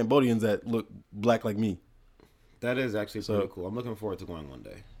though there are Cambodians that look black like me. That is actually pretty cool. I'm looking forward to going one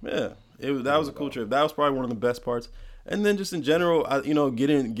day. Yeah, that was a cool trip. That was probably one of the best parts. And then just in general,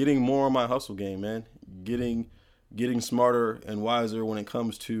 getting more on my hustle game, man. Getting smarter and wiser when it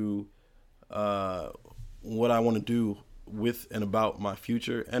comes to what I want to do with and about my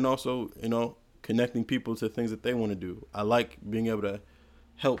future, and also, you know, connecting people to things that they want to do. I like being able to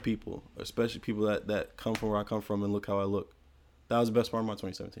help people, especially people that come from where I come from and look how I look. That was the best part of my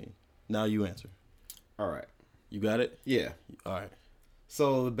 2017. Now you answer. All right. You got it? Yeah. All right.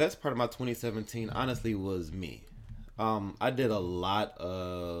 So the best part of my 2017, honestly, was me. I did a lot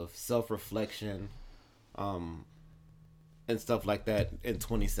of self-reflection and stuff like that in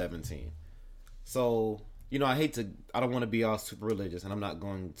 2017. So, you know, I don't want to be all super religious, and I'm not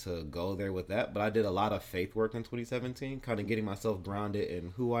going to go there with that, but I did a lot of faith work in 2017, kind of getting myself grounded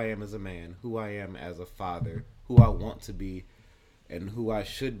in who I am as a man, who I am as a father, who I want to be, and who I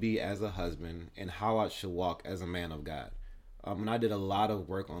should be as a husband, and how I should walk as a man of God. And I did a lot of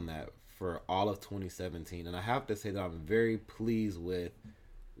work on that for all of 2017. And I have to say that I'm very pleased with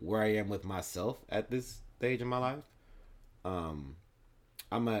where I am with myself at this stage in my life.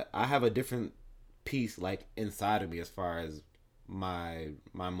 I have a different piece like inside of me as far as my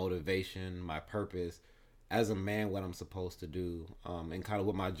motivation, my purpose as a man, what I'm supposed to do, and kind of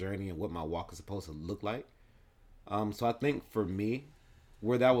what my journey and what my walk is supposed to look like. So I think for me,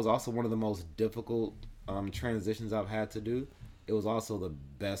 where that was also one of the most difficult transitions I've had to do, it was also the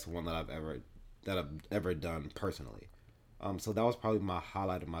best one that I've ever done personally. So that was probably my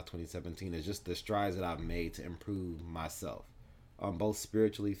highlight of my 2017 is just the strides that I've made to improve myself, both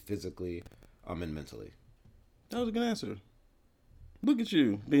spiritually, physically, and mentally. That was a good answer. Look at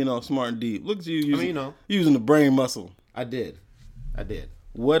you being all smart and deep. Look at you using, using the brain muscle. I did.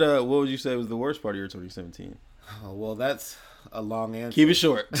 What would you say was the worst part of your 2017? Oh, well, that's a long answer. Keep it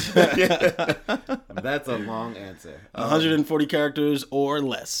short. That's a long answer. 140 characters or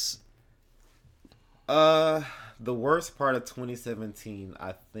less. The worst part of 2017,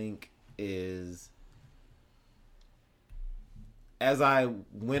 I think, is as I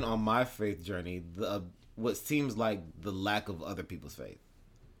went on my faith journey, what seems like the lack of other people's faith.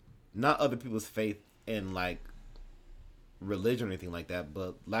 Not other people's faith in like religion or anything like that,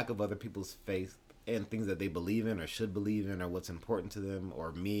 but lack of other people's faith in things that they believe in or should believe in or what's important to them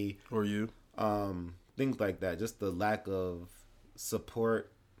or me. Or you. Things like that. Just the lack of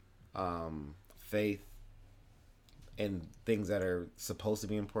support, faith, and things that are supposed to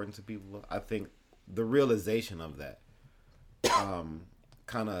be important to people. I think the realization of that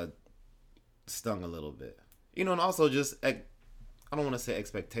kind of stung a little bit. And also just, I don't want to say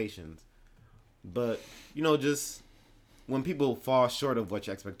expectations, but, just when people fall short of what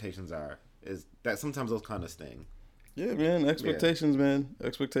your expectations are, is that sometimes those kind of sting. Yeah, man. Expectations, man.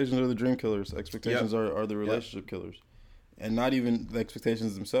 Expectations are the dream killers. Expectations are the relationship killers. And not even the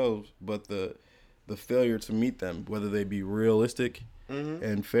expectations themselves, but the failure to meet them, whether they be realistic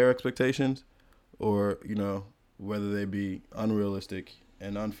and fair expectations or, whether they be unrealistic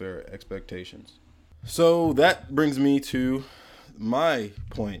and unfair expectations. So that brings me to my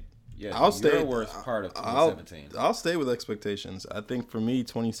point. Yeah, I'll stay. Your worst part of 2017. I'll stay with expectations. I think for me,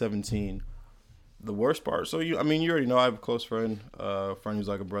 2017, the worst part. So you already know I have a close friend, a friend who's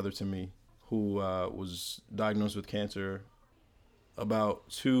like a brother to me, who was diagnosed with cancer about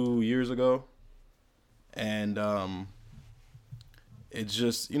 2 years ago, and it's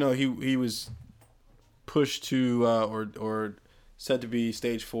just he was pushed to or said to be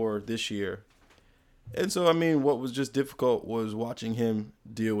stage 4 this year. And so, what was just difficult was watching him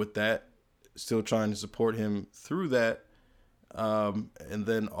deal with that, still trying to support him through that. And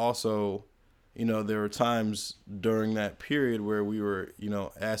then also, there were times during that period where we were,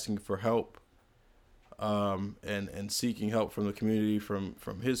 asking for help and seeking help from the community, from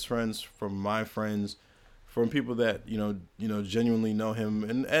his friends, from my friends, from people that, genuinely know him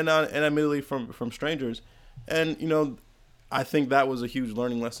and admittedly from strangers. And, I think that was a huge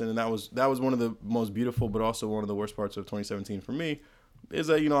learning lesson, and that was one of the most beautiful, but also one of the worst parts of 2017 for me, is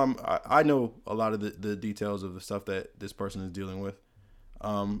that I know a lot of the details of the stuff that this person is dealing with,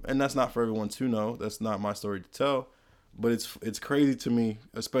 and that's not for everyone to know. That's not my story to tell, but it's crazy to me,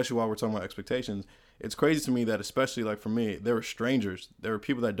 especially while we're talking about expectations. It's crazy to me that, especially like for me, there were strangers. There were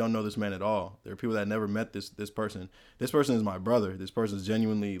people that don't know this man at all. There are people that never met this person. This person is my brother. This person is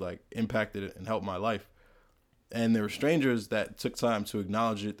genuinely like impacted and helped my life. And there were strangers that took time to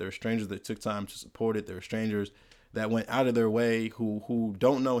acknowledge it. There were strangers that took time to support it. There were strangers that went out of their way who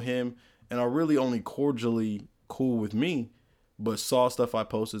don't know him and are really only cordially cool with me, but saw stuff I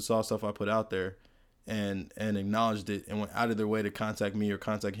posted, saw stuff I put out there, and acknowledged it and went out of their way to contact me or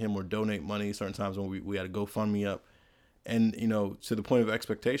contact him or donate money certain times when we had to GoFundMe up. And, to the point of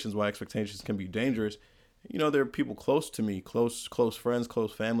expectations, why expectations can be dangerous, there are people close to me, close friends,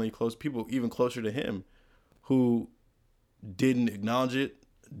 close family, close people, even closer to him, who didn't acknowledge it,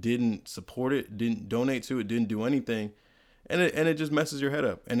 didn't support it, didn't donate to it, didn't do anything. And it just messes your head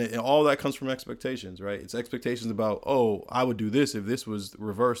up. And all that comes from expectations, right? It's expectations about, oh, I would do this if this was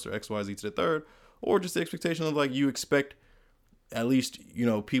reversed or X, Y, Z to the third. Or just the expectation of like you expect at least,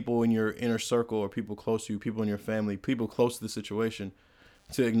 people in your inner circle or people close to you, people in your family, people close to the situation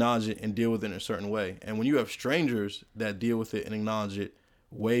to acknowledge it and deal with it in a certain way. And when you have strangers that deal with it and acknowledge it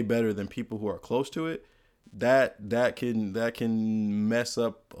way better than people who are close to it, that can mess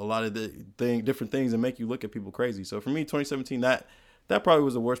up a lot of the different things and make you look at people crazy. So for me, 2017, that probably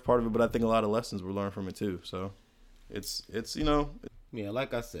was the worst part of it, but I think a lot of lessons were learned from it too. So it's yeah,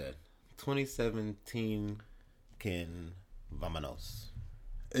 like I said, 2017 can vámonos.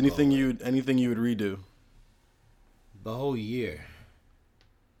 Anything you would redo? The whole year.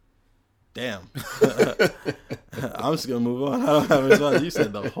 Damn. I'm just gonna move on. I don't have a response. You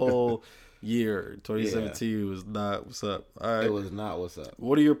said the whole year. 2017 was not what's up. All right. It was not what's up.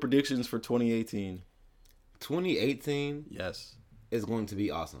 What are your predictions for 2018? 2018? Yes. is going to be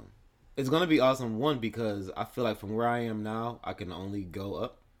awesome. It's going to be awesome, one, because I feel like from where I am now, I can only go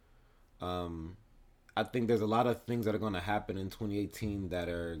up. I think there's a lot of things that are going to happen in 2018 that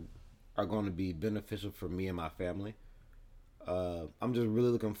are going to be beneficial for me and my family. I'm just really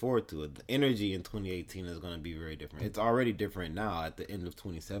looking forward to it. The energy in 2018 is going to be very different. It's already different now at the end of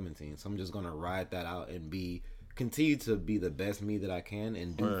 2017. So I'm just going to ride that out and continue to be the best me that I can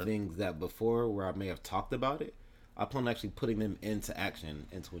and do things that before where I may have talked about it. I plan on actually putting them into action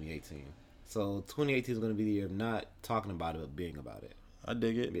in 2018. So 2018 is going to be the year of not talking about it, but being about it. I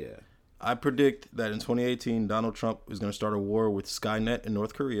dig it. Yeah. I predict that in 2018, Donald Trump is going to start a war with Skynet in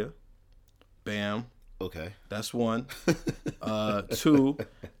North Korea. Bam. Okay. That's one. Two,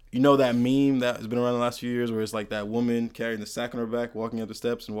 you know that meme that has been around the last few years where it's like that woman carrying the sack on her back, walking up the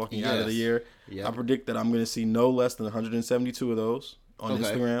steps and walking out of the year? Yep. I predict that I'm going to see no less than 172 of those on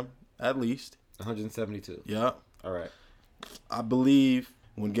Instagram, at least. 172. Yeah. All right. I believe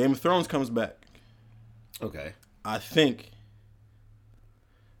when Game of Thrones comes back, I think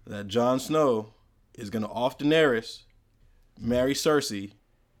that Jon Snow is going to off Daenerys, marry Cersei,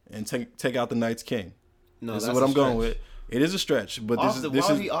 and take out the Night's King. No, this is what I'm going with. It is a stretch, but why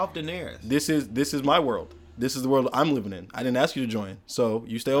is he off Daenerys? This is my world. This is the world I'm living in. I didn't ask you to join, so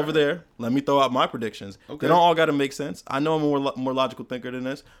you stay over there. Let me throw out my predictions. They don't all got to make sense. I know I'm a more logical thinker than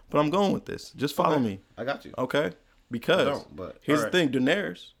this, but I'm going with this. Just follow me. I got you. Okay, because here's the thing,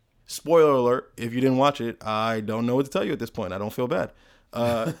 Daenerys. Spoiler alert: if you didn't watch it, I don't know what to tell you at this point. I don't feel bad.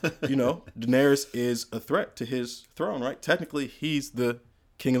 Daenerys is a threat to his throne, right? Technically, he's the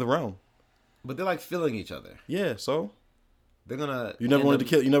king of the realm. But they're like feeling each other. Yeah, so they're gonna. You never wanted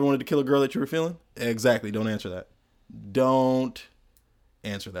to kill a girl that you were feeling? Exactly. Don't answer that. Don't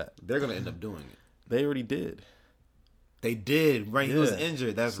answer that. They're gonna end up doing it. They already did. They did, right? Yeah. He was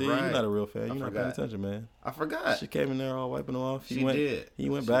injured. That's right. You're not a real fan. You're not paying attention, man. I forgot. She came in there all wiping him off. She did.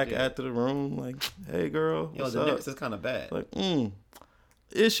 He went back after the room like, "Hey, girl, what's up?" This is kind of bad. Like,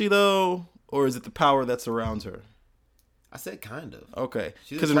 is she though, or is it the power that surrounds her? I said kind of. Okay.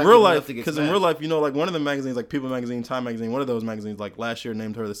 Because in real life, you know, like one of the magazines, like People Magazine, Time Magazine, one of those magazines, like last year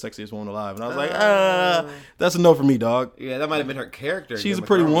named her the sexiest woman alive, and I was like, that's a no for me, dog. Yeah, that might have been her character. She's a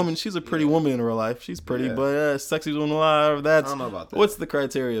pretty woman. She's a pretty woman in real life. She's pretty, but sexiest woman alive. That's, I don't know about that. What's the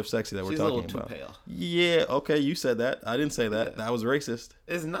criteria of sexy that we're talking about? She's a little too pale. Yeah. Okay, you said that. I didn't say that. Yeah. That was racist.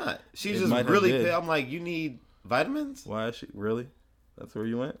 It's not. She's just really pale. I'm like, you need vitamins? Why is she really? That's where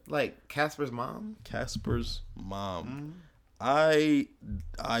you went? Like Casper's mom? Casper's mom. Mm-hmm.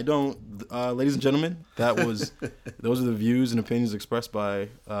 I don't, ladies and gentlemen, those are the views and opinions expressed by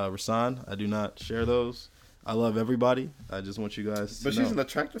Rasan. I do not share those. I love everybody. I just want you guys to know. But she's an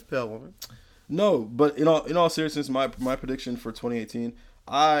attractive pale woman. No, but in all seriousness, my prediction for 2018,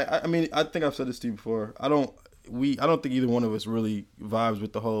 I mean, I think I've said this to you before. I don't think either one of us really vibes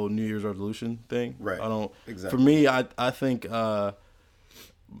with the whole New Year's resolution thing. Right. I don't. Exactly. For me, I think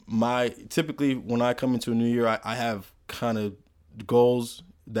typically when I come into a new year, I have kind of goals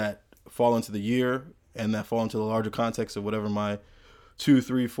that fall into the year and that fall into the larger context of whatever my 2,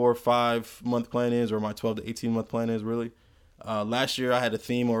 3, 4, 5 month plan is, or my 12 to 18 month plan is really. Last year I had a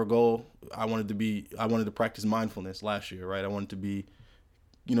theme or a goal. I wanted to practice mindfulness last year, right? I wanted to be,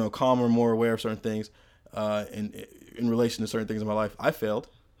 calmer, more aware of certain things, in relation to certain things in my life. I failed.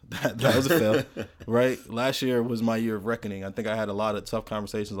 That was a fail, right? Last year was my year of reckoning. I think I had a lot of tough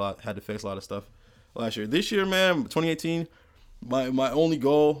conversations, had to face a lot of stuff last year. This year, man, 2018, my only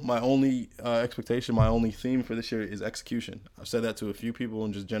goal, my only expectation, my only theme for this year is execution. I've said that to a few people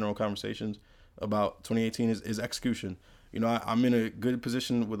in just general conversations about 2018 is execution. I'm in a good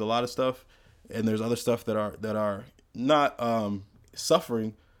position with a lot of stuff, and there's other stuff that are not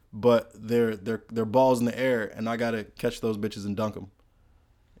suffering, but they're balls in the air, and I gotta catch those bitches and dunk them.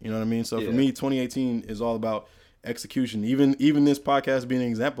 You know what I mean? So for me, 2018 is all about execution. Even this podcast being an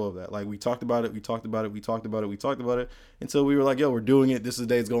example of that. Like we talked about it until we were like, yo, we're doing it. This is the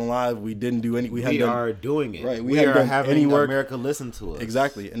day it's going live. We didn't do any. We are doing it. Right. We are having any work. America listen to us.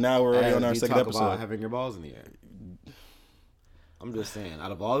 Exactly. And now we're already on our second episode. About having your balls in the air. I'm just saying,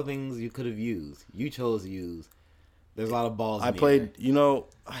 out of all the things you could have used, you chose to use. There's a lot of balls. I played.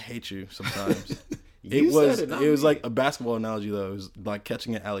 I hate you sometimes. It was like a basketball analogy though. It was like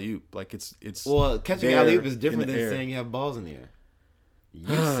catching an alley-oop. Like it's well, catching an alley-oop is different than saying you have balls in the air. You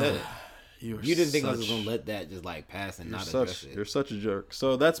said it. You didn't think I was gonna let that just like pass and not address it. You're such a jerk.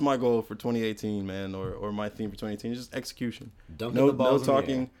 So that's my goal for 2018, man, or my theme for 2018 is just execution. No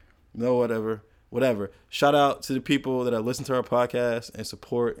talking, no whatever. Shout out to the people that have listened to our podcast and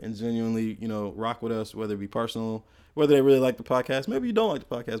support and genuinely, rock with us, whether it be personal, whether they really like the podcast. Maybe you don't like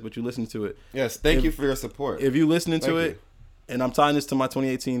the podcast, but you listen to it. Yes, thank you for your support. If you listening to it and I'm tying this to my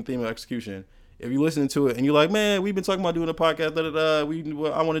 2018 theme of execution. If you listen to it and you're like, man, we've been talking about doing a podcast, I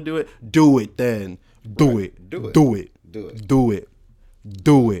want to do it. Do it then. Do it. Do it. Do it. Do it. Do it.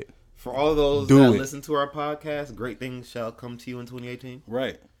 Do it. For all those Do that it. listen to our podcast, great things shall come to you in 2018.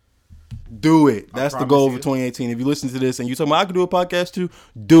 Right. Do it. That's the promise goal you. for 2018. If you listen to this and you talking about I could do a podcast too,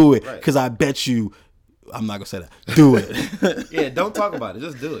 do it. Right. Because I bet you, I'm not gonna say that. Do it. Yeah, don't talk about it.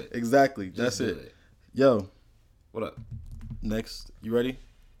 Just do it. Exactly. That's do it. it. Yo, What up? next. You ready?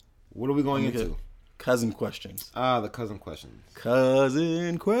 What are we going into? Cousin questions. The cousin questions.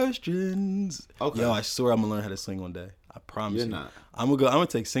 Cousin questions. Okay. Yo, I swear I'm gonna learn how to sing one day. I promise You're you. not. I'm gonna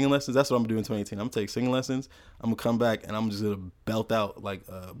take singing lessons. That's what I'm gonna do in 2018. I'm gonna take singing lessons. I'm gonna come back and I'm just gonna belt out like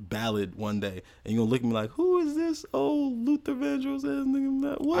a ballad one day. And you're gonna look at me like, who is this old Luther Vandross ass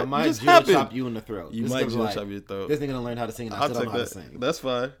nigga? What I might just drill happened? chop you in the throat. You This might nigga's drill like, chop your throat. This nigga gonna learn how to sing and I I'll still don't take know how to that. sing. That's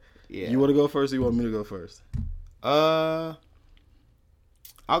fine. Yeah. You want to go first or you want me to go first?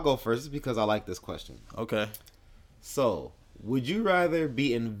 I'll go first just because I like this question. Okay. So, would you rather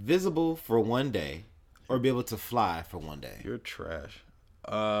be invisible for one day or be able to fly for one day? You're trash.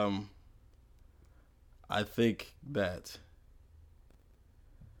 I think that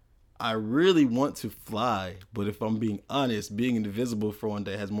I really want to fly, but if I'm being honest, being invisible for one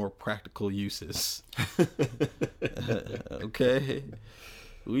day has more practical uses. Okay?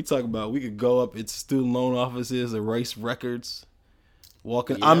 We talk about we could go up at student loan offices, erase records,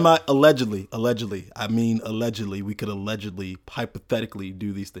 walking. Yeah. I'm not allegedly. I mean allegedly. We could allegedly, hypothetically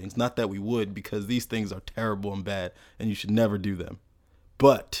do these things. Not that we would, because these things are terrible and bad, and you should never do them.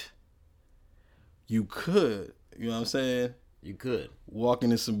 But you could, you know what I'm saying? You could. Walk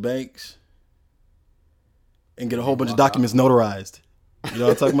into some banks and get a whole bunch of documents notarized. You know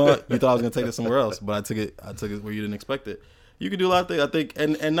what I'm talking about? You thought I was gonna take it somewhere else, but I took it where you didn't expect it. You could do a lot of things, I think,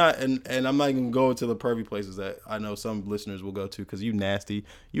 and I'm not even going to the pervy places that I know some listeners will go to because you nasty.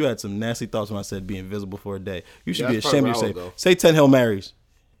 You had some nasty thoughts when I said be invisible for a day. You should be that's ashamed of probably where I yourself. would go. Say 10 Hail Marys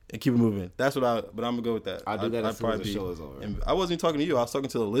and keep it moving. That's what but I'm gonna go with that. I'll do that as soon as the probably show is over. And I wasn't even talking to you. I was talking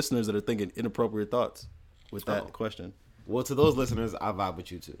to the listeners that are thinking inappropriate thoughts with that Oh. question. Well, to those listeners, I vibe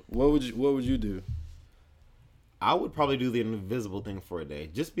with you too. What would you do? I would probably do the invisible thing for a day,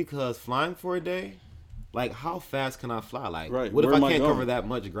 just because flying for a day, like how fast can I fly? Like, Right. what if Where I am I can't going? cover that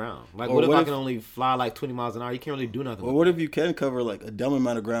much ground? Like, Or what if what I if- can only fly like 20 miles an hour? You can't really do nothing. Or with what it. if you can cover like a dumb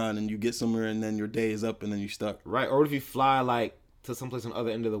amount of ground and you get somewhere and then your day is up and then you stuck? Right? Or what if you fly like to someplace on the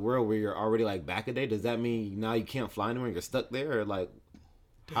other end of the world where you're already like back a day? Does that mean now you can't fly anywhere and you're stuck there? Or like,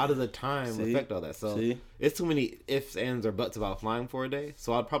 how does the time See? affect all that? So See? it's too many ifs, ands, or buts about flying for a day.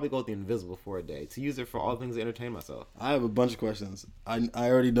 So I'd probably go with the invisible for a day to use it for all things to entertain myself. I have a bunch of questions. I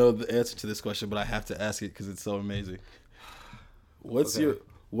already know the answer to this question, but I have to ask it because it's so amazing. What's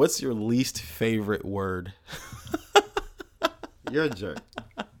your least favorite word? You're a jerk.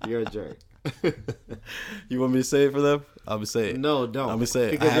 You're a jerk. You want me to say it for them? I'm gonna say it. No, don't. I'm gonna say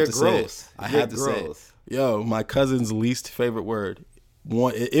it. Because I have you're to say gross. it. I You're have to say it. gross. Yo, my cousin's least favorite word,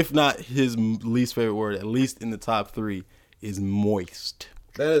 one, if not his least favorite word, at least in the top 3, is moist.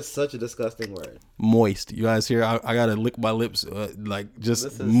 That is such a disgusting word. Moist. You guys hear? I gotta lick my lips, like just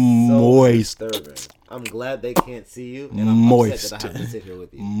This is moist. so disturbing. I'm glad they can't see you, and I'm upset that I have to sit here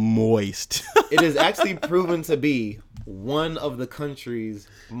with you. Moist. It is actually proven to be one of the country's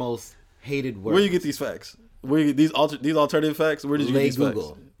most hated words. Where you get these facts? Where you get these alternative facts? Where did you get these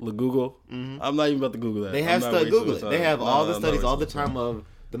Google. facts? Google. I'm not even about to Google that. They have I'm not Google wasting it. my They time. have all the I'm not studies all the wasting my time of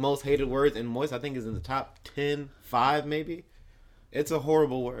the most hated words, and moist I think is in the top 10, 5 maybe. It's a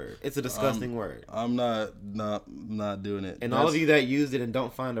horrible word. It's a disgusting word. I'm not doing it. And all of you that used it and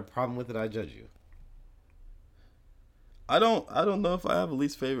don't find a problem with it, I judge you. I don't know if I have a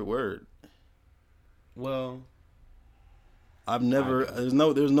least favorite word. Well, I've never. There's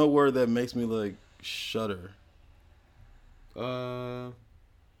no word that makes me like shudder.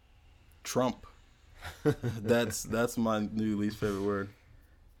 Trump. That's my new least favorite word.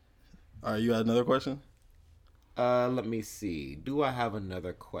 All right, you got another question? let me see. Do I have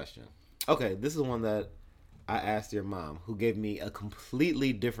another question? Okay, this is one that I asked your mom, who gave me a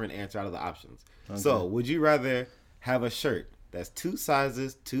completely different answer out of the options. Okay. So, would you rather have a shirt that's 2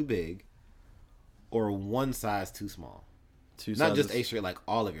 sizes too big or 1 size too small? Not just a shirt, like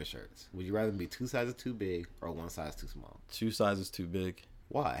all of your shirts. Would you rather be 2 sizes too big or 1 size too small? 2 sizes too big.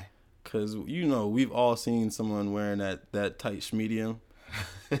 Why? Because, you know, we've all seen someone wearing that tight medium.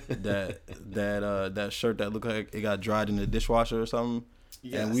 that shirt that looked like it got dried in the dishwasher or something.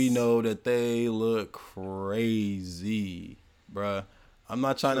 Yes. And we know that they look crazy, bruh. I'm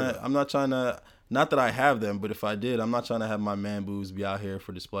not trying to Not that I have them, but if I did, I'm not trying to have my man boobs be out here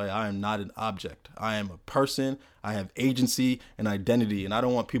for display. I am not an object. I am a person. I have agency and identity, and I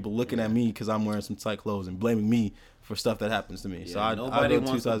don't want people looking at me because I'm wearing some tight clothes and blaming me for stuff that happens to me. Yeah, so I nobody go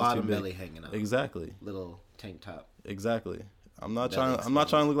wants the 2 sizes bottom too big. belly hanging out. Exactly. Little tank top. Exactly. I'm not Belly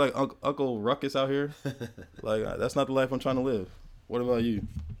trying to look like Uncle Ruckus out here. Like that's not the life I'm trying to live. What about you?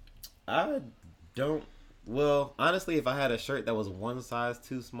 I don't. Well, honestly, if I had a shirt that was one size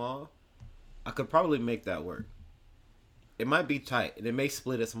too small, I could probably make that work. It might be tight, and it may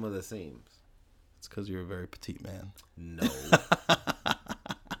split at some of the seams. It's because you're a very petite man. No.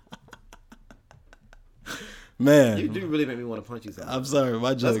 Man. You do really make me want to punch you sometimes. I'm sorry,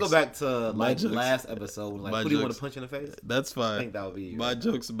 my jokes. Let's go back to jokes. last episode. Like, My who do you want jokes. to punch in the face? That's fine. I think that would be you. My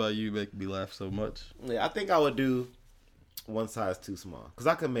jokes about you make me laugh so much. Yeah, I think I would do one size too small. Because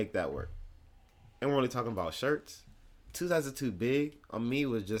I could make that work. And we're only talking about shirts. 2 sizes too big on me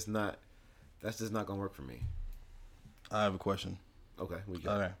was just not... That's just not going to work for me. I have a question. Okay, we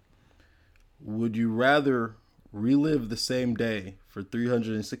go. Okay. Would you rather relive the same day for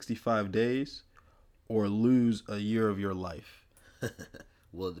 365 days or lose a year of your life?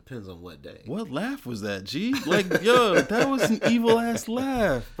 Well, it depends on what day. What laugh was that, G? Like, yo, that was an evil ass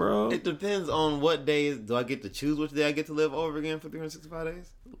laugh, bro. It depends on what days. Do I get to choose which day I get to live over again for 365 days?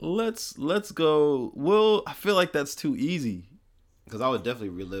 Let's go. Well, I feel like that's too easy. Because I would definitely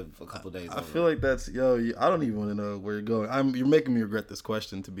relive a couple days. I feel like that's I don't even want to know where you're going. You're making me regret this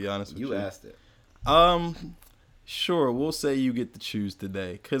question, to be honest with you. You asked it. Sure. We'll say you get to choose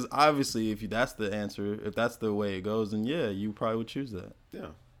today, because obviously, if that's the answer, if that's the way it goes, then yeah, you probably would choose that. Yeah.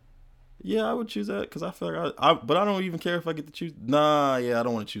 Yeah, I would choose that because I feel like but I don't even care if I get to choose. Nah, yeah, I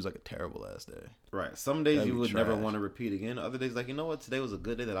don't want to choose like a terrible ass day. Right. Some days That'd you be would never trash. want to repeat again. Other days, like, you know what? Today was a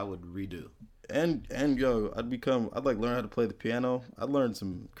good day that I would redo. And yo, I'd like learn how to play the piano. I'd learn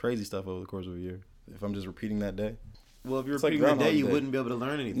some crazy stuff over the course of a year if I'm just repeating that day. Well, if you're It's like repeating the day, Groundhog you Day. wouldn't be able to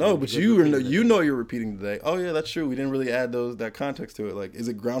learn anything. No, but because you repeating the day. know you're repeating the day. Oh yeah, that's true. We didn't really add that context to it. Like, is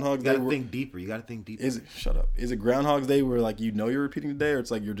it Groundhog You Day? gotta think deeper. You gotta think deeper. Shut up. Is it Groundhog Day where like you know you're repeating the day, or it's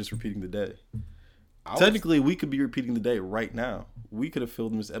like you're just repeating the day? Technically, we could be repeating the day right now. We could have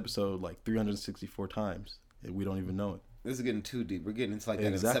filmed this episode like 364 times, and we don't even know it. This is getting too deep. We're getting into like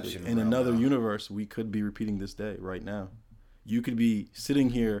that Exactly. Inception. In realm another now. universe, we could be repeating this day right now. You could be sitting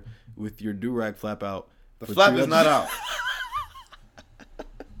here with your do-rag flap out. The for flap 300 is not out.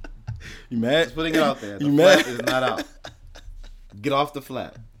 You mad? Just putting it out there. The You flap mad? is not out. Get off the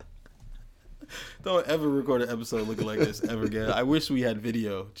flap. Don't ever record an episode looking like this ever again. I wish we had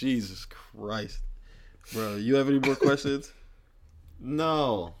video. Jesus Christ. Bro, you have any more questions?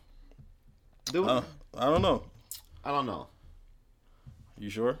 No. Do we? I don't know. I don't know.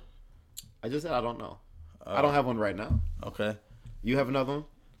 You sure? I just said I don't know. I don't have one right now. Okay. You have another one?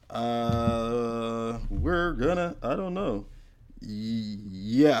 I don't know.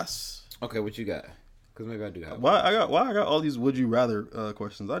 Yes. Okay, what you got? Because maybe I do have Why I got all these would you rather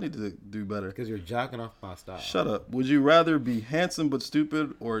questions? I need to do better. Because you're jacking off my style. Shut up. Would you rather be handsome but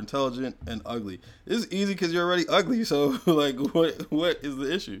stupid or intelligent and ugly? It's easy because you're already ugly. So like, what is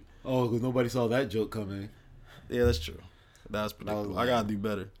the issue? Oh, because nobody saw that joke coming. Yeah, that's true. That's predictable. I gotta do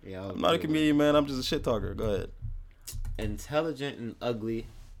better. Yeah, I'm not a comedian, man. I'm just a shit talker. Go ahead. Intelligent and ugly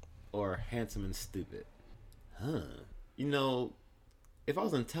or handsome and stupid? Huh. You know, if I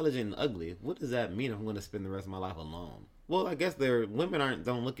was intelligent and ugly, what does that mean if I'm going to spend the rest of my life alone? Well, I guess women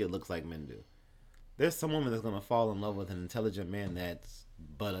don't look at looks like men do. There's some woman that's going to fall in love with an intelligent man that's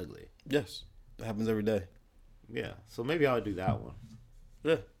butt ugly. Yes, that happens every day. Yeah, so maybe I would do that one.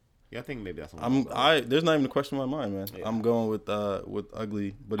 Yeah, Yeah, I think maybe that's one. There's not even a question in my mind, man. Yeah. I'm going with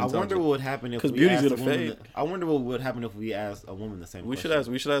ugly, but I intelligent. wonder what would happen if 'Cause we beauty's asked a gonna woman. fade. I wonder what would happen if we asked a woman the same. We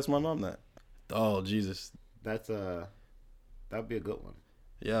question. should ask my mom that. Oh Jesus. That's that'd be a good one.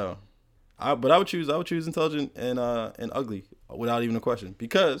 Yeah, I would choose intelligent and ugly without even a question,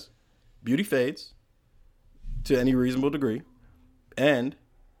 because beauty fades to any reasonable degree, and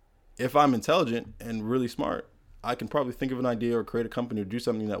if I'm intelligent and really smart, I can probably think of an idea or create a company or do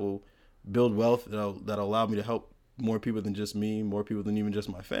something that will build wealth that'll allow me to help more people than just me, more people than even just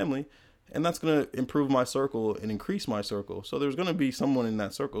my family, and that's gonna improve my circle and increase my circle. So there's gonna be someone in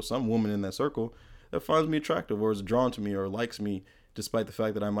that circle, some woman in that circle that finds me attractive or is drawn to me or likes me, despite the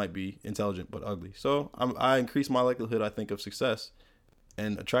fact that I might be intelligent but ugly. So I increase my likelihood, I think, of success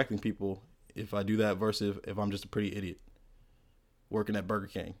and attracting people if I do that versus if I'm just a pretty idiot working at Burger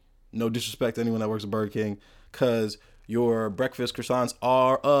King. No disrespect to anyone that works at Burger King, because your breakfast croissants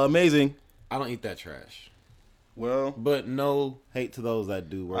are amazing. I don't eat that trash. Well, But no hate to those that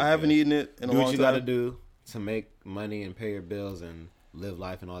do work. I haven't there. eaten it in a Do long what you time. got to do to make money and pay your bills and live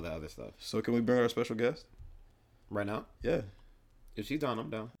life and all that other stuff. So can we bring our special guest? Right now? Yeah. If she's down, I'm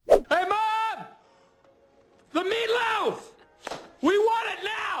down. Hey, Mom! The meatloaf! We want it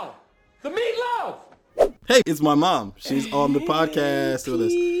now! The meatloaf! Hey, it's my mom. She's on the podcast with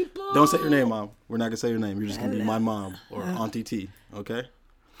us. Don't say your name, Mom. We're not going to say your name. You're just going to be my mom or Auntie T, okay?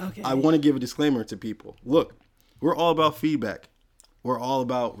 Okay. I want to give a disclaimer to people. Look, we're all about feedback. We're all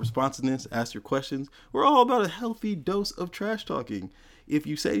about responsiveness. Ask your questions. We're all about a healthy dose of trash talking. If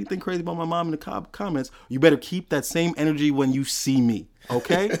you say anything crazy about my mom in the comments, you better keep that same energy when you see me,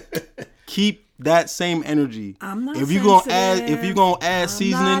 okay? Keep that same energy. I'm not if you're gonna add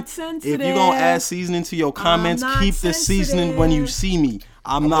seasoning, to your comments, keep the seasoning when you see me.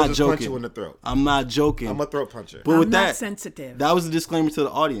 I'm not joking. Punch you in the throat. I'm not joking. I'm a throat puncher. But with I'm that, not sensitive. That was a disclaimer to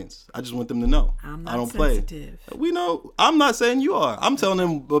the audience. I just want them to know. I'm not I don't sensitive. play. We know. I'm not saying you are. I'm telling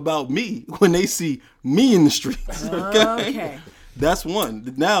them about me when they see me in the streets. Okay. That's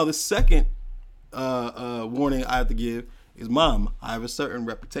one. Now the second warning I have to give is, Mom, I have a certain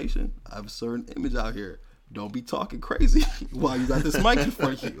reputation. I have a certain image out here. Don't be talking crazy while you got this mic in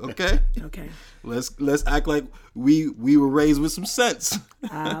front of you, okay? Okay. Let's act like we were raised with some sense.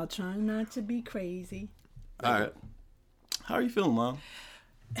 I'll try not to be crazy. All right. How are you feeling, Mom?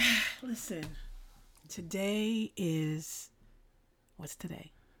 Listen, today is, what's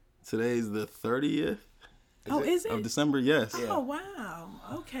today? Today's the 30th. Is it? Of December, yes. Oh, wow.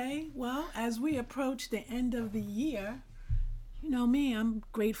 Okay. Well, as we approach the end of the year, you know me, I'm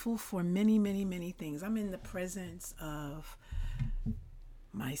grateful for many, many, many things. I'm in the presence of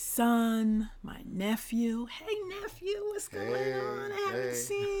my son, my nephew. Hey, nephew, what's going on? I haven't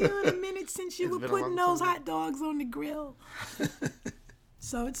seen you in a minute since you were putting those hot dogs on the grill.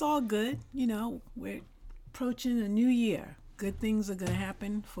 So it's all good. You know, we're approaching a new year. Good things are going to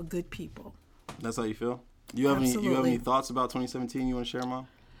happen for good people. That's how you feel? You have any thoughts about 2017 you want to share, Mom?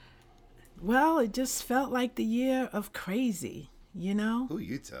 Well, it just felt like the year of crazy, you know? Who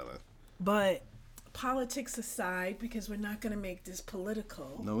you telling? But politics aside, because we're not going to make this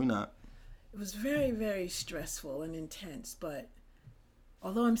political. No, we're not. It was very, very stressful and intense. But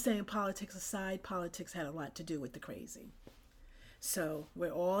although I'm saying politics aside, politics had a lot to do with the crazy. So we're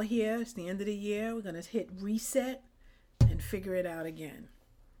all here. It's the end of the year. We're going to hit reset and figure it out again.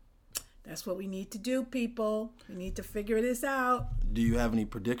 That's what we need to do, people. We need to figure this out. Do you have any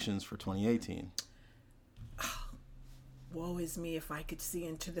predictions for 2018? Woe is me if I could see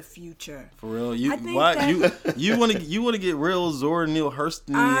into the future. For real, you want to get real Zora Neale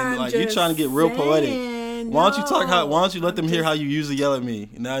Hurston and like you trying to get real poetic. Why don't you let them hear how you usually yell at me?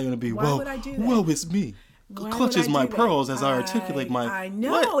 Now you're gonna be woe is me. Clutches my pearls as I articulate my. I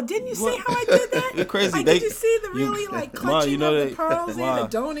know. What? Didn't you see how I did that? You're crazy. Like, did you see the really clutching of the pearls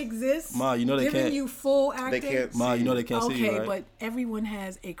that don't exist? Ma, you know they giving can't. you full acting. They can't. Ma, you know they can't see you, right? Okay, but everyone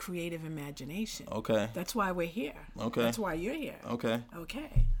has a creative imagination. Okay. That's why we're here. Okay. That's why you're here. Okay.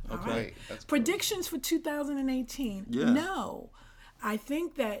 Okay. All right. That's Predictions for 2018. Yeah. No, I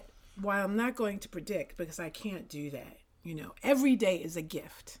think that while I'm not going to predict because I can't do that. You know, every day is a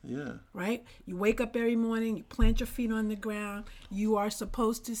gift. Yeah. Right? You wake up every morning, you plant your feet on the ground. You are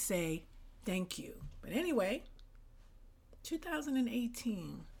supposed to say thank you. But anyway,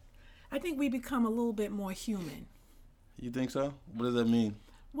 2018, I think we become a little bit more human. You think so? What does that mean?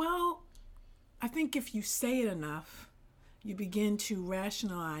 Well, I think if you say it enough, you begin to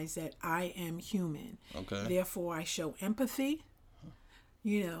rationalize that I am human. Okay. Therefore, I show empathy.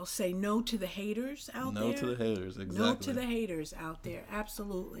 You know, say no to the haters out there. No to the haters, exactly. No to the haters out there,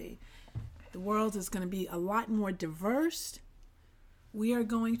 absolutely. The world is going to be a lot more diverse. We are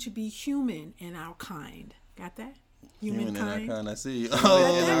going to be human in our kind. Got that? Human in our kind, I see. You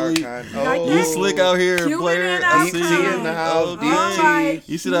slick out here, player. I see you in the house. Right.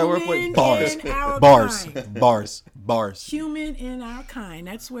 You see that work? Bars. Human in our kind.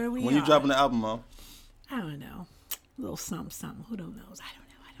 That's where we are. When you dropping the album, Mom? I don't know. A little something. Who knows? I don't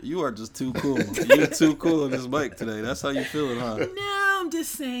know. You are just too cool. You're too cool on this mic today. That's how you feeling, huh? No, I'm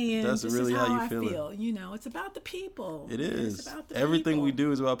just saying. That's really how you feel. You know, it's about the people. It is. It's about the Everything people. we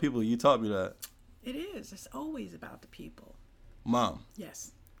do is about people. You taught me that. It is. It's always about the people. Mom.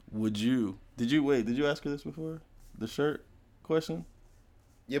 Yes. Did you ask her this before? The shirt question?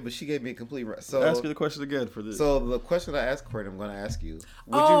 Yeah, but she gave me a complete. So ask her the question again for this. So the question I asked Courtney, I'm going to ask you.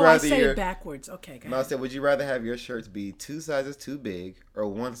 I said it backwards. Okay, go ahead. No, I said, would you rather have your shirts be 2 sizes too big or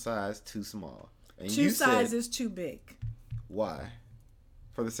 1 size too small? And 2 sizes too big. Why?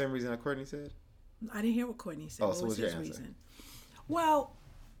 For the same reason that Courtney said? I didn't hear what Courtney said. Oh, so what's your answer? Reason? Well,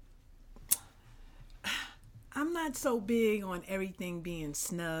 I'm not so big on everything being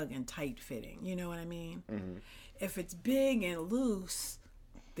snug and tight fitting. You know what I mean? Mm-hmm. if it's big and loose,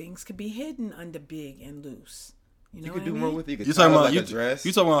 things could be hidden under big and loose. You know You what could do I more mean? with it. You could You tie talking it about like you? a dress.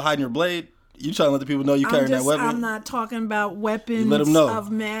 You talking about hiding your blade? You trying to let the people know you carrying that weapon? I'm not talking about weapons Let 'em know. of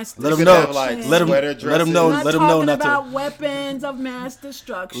mass Let 'em destruction. know. Have, like, Let 'em- sweater let 'em know. I'm not Let 'em know talking not to- about weapons of mass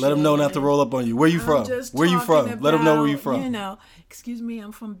destruction. Let them know not to roll up on you. Where you I'm from? just Where you from? talking Let them know where you about, from. You know, excuse me,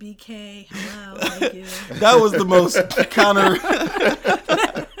 I'm from BK. Hello, thank you. That was the most counter.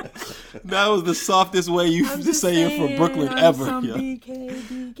 That was the softest way you I'm to just say you're from saying, Brooklyn I'm ever. from yo.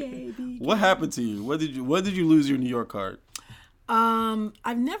 BK. What happened to you? What did you lose your New York card?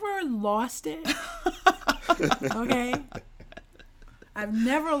 I've never lost it. Okay. I've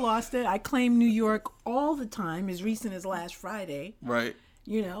never lost it. I claim New York all the time, as recent as last Friday. Right.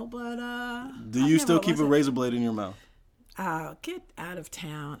 You know, but Do you still keep a razor blade in your mouth? Get out of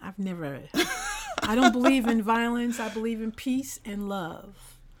town. I don't believe in violence. I believe in peace and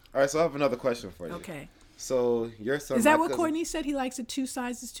love. All right, so I have another question for you. Okay. So your son. Is that my what cousin- Courtney said? He likes it 2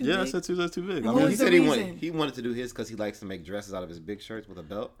 sizes too Yeah, I big? said 2 sizes too big. And I what mean, was He the said reason? he wanted to do his because he likes to make dresses out of his big shirts with a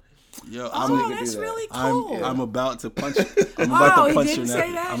belt. yo, Oh, you could that's do that. really cool. I'm about to punch. I'm about Oh, to he punch didn't your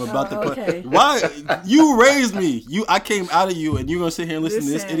say neck. that? I'm about to Oh, punch. okay. Why you raised me? I came out of you, and you're gonna sit here and listen to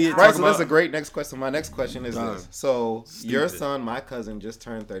this Listen, idiot. I- Right, talk so that's about- a great next question. My next question is Done. this. So your Stupid. son, my cousin, just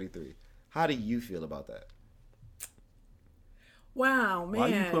turned 33. How do you feel about that? Wow, man. Why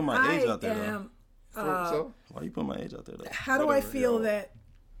you put my age out there, though? am, So Why you put my age out there though? How do I Whatever, feel yo. that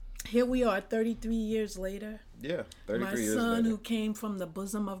here we are 33 years later? yeah, 33 My years son later. who came from the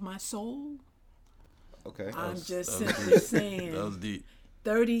bosom of my soul. Okay. I'm just that was simply saying That was deep.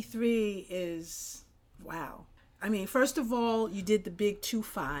 33 is wow. I mean, first of all, you did the big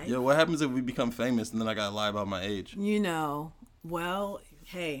 2-5. Yo, what happens if we become famous and then I gotta lie about my age? You know, well,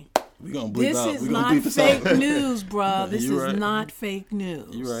 hey, We gonna bleep this out. is We gonna not bleep this fake out. news, bruh. This You is right. not fake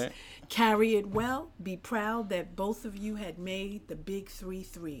news. You right. Carry it well. Be proud that both of you had made the big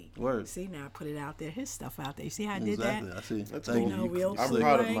 3-3. Word. See, now I put it out there. His stuff out there. You see how I did Exactly. that? I see. That's Thank cool. you. You know, real I'm slick.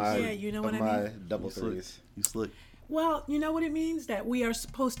 proud of Right? my Yeah, you know what I my mean? double You slick. threes. You slick. Well, you know what it means? That we are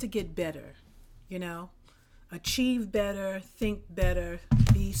supposed to get better, you know? Achieve better, think better,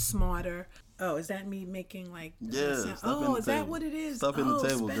 be smarter. Oh, is that me making like... Yeah, sound- stuff in oh, the is that table. what it is? Stuff in the oh,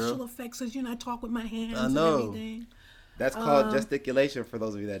 table, special girl. effects, because, you know, I talk with my hands I know. and everything. That's called gesticulation for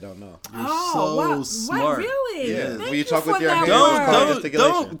those of you that don't know. Oh, so wow. smart. Wow, really? Yeah, Thank when you you talk with for your that hands, it's called word.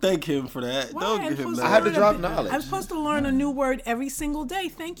 gesticulation. Don't thank him for that. Why? Don't I'm give him supposed that. to I had to learn drop a- knowledge. I'm supposed to learn a new word every single day.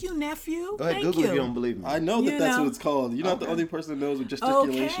 Thank you, nephew. Go ahead, Thank Google you. if you don't believe me. I know that You that's know. what it's called. You're not the only person that knows what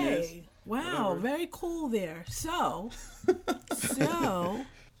gesticulation is. Okay. Wow, very cool there. So,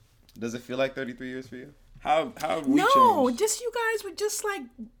 Does it feel like 33 years for you? How have we no, changed? just you guys were just like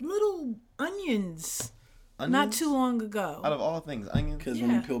little onions. Not Onions? too long ago. Out of all things, onions. Because when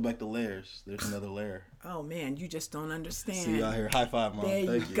you Yeah. peel back the layers, there's another layer. Oh man, you just don't understand. See you out here. High five, mom. There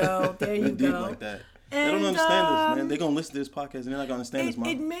Thank you go. There you Deep go. like that. They And, don't understand this, man. They're gonna listen to this podcast and they're not gonna understand this, mom.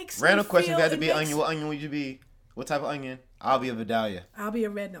 It makes Random me question: If feel, you had to it be makes- onion, what onion would you be? What type of onion? I'll be a Vidalia. I'll be a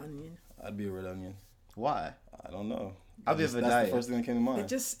red onion. I'd be a red onion. Why? I don't know. I'll be a That's the Vidalia. first thing that came to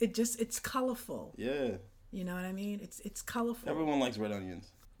mind. It's colorful. Yeah. You know what I mean? It's colorful. Everyone likes red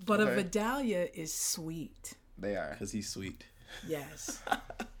onions But Okay. a Vidalia is sweet. They are. because he's sweet. Yes.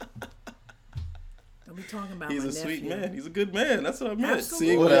 Don't be talking about He's my a sweet nephew. man. He's a good man. That's what I meant. Absolutely.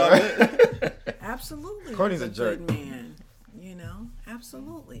 Seeing what I meant. Absolutely. Courtney's he's a jerk. good man. You know,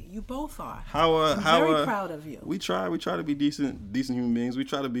 absolutely. You both are. How I'm very proud of you. We try to be decent human beings. We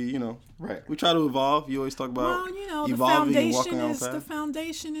try to be, Right. We try to evolve. You always talk about Well, you know, evolving and walking on the path.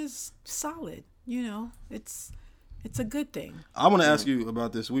 foundation is solid. You know, it's a good thing. I want to ask you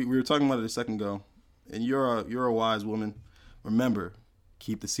about this. We were talking about it a second ago, and you're a wise woman. Remember,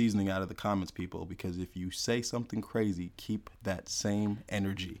 keep the seasoning out of the comments, people, because if you say something crazy, keep that same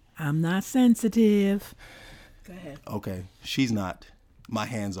energy. I'm not sensitive. Go ahead. Okay, she's not. My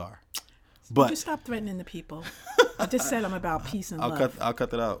hands are. Would But you stop threatening the people? I just said I'm about peace and I'll love. cut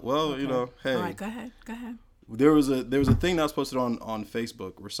that out. Well, hey. All right, go ahead. Go ahead. There was a thing that was posted on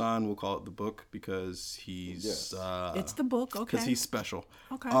Facebook. Rasan will call it the book because he's It's the book, okay. because he's special.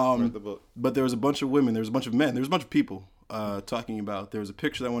 Okay. Read the book. But there was a bunch of women, there was a bunch of men, there was a bunch of people talking about. There was a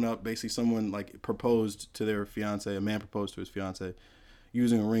picture that went up. Basically, someone like proposed to their fiance. A man proposed to his fiance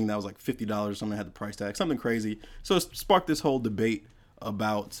using a ring that was like $50. Something had the price tag, something crazy. So it sparked this whole debate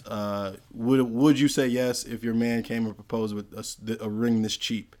about would you say yes if your man came and proposed with a ring this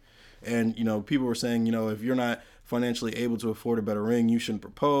cheap? And, people were saying, if you're not financially able to afford a better ring, you shouldn't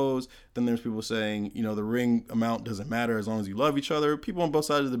propose. Then there's people saying, the ring amount doesn't matter as long as you love each other. People on both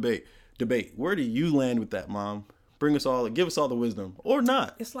sides of the debate. Where do you land with that, Mom? Give us all the wisdom or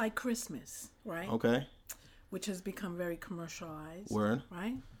not. It's like Christmas, right? Okay. which has become very commercialized. Word.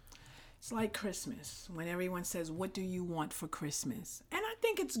 Right? It's like Christmas, when everyone says, what do you want for Christmas? And I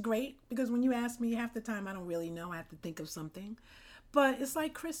think it's great, because when you ask me half the time, I don't really know. I have to think of something. But it's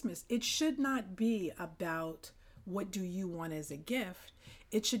like Christmas. It should not be about what do you want as a gift.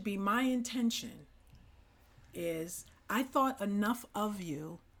 It should be, my intention is, I thought enough of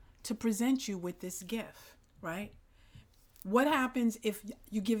you to present you with this gift, right? What happens if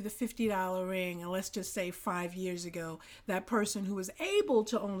you give the $50 ring, and let's just say 5 years ago, that person who was able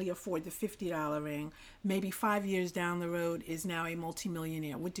to only afford the $50 ring, maybe 5 years down the road is now a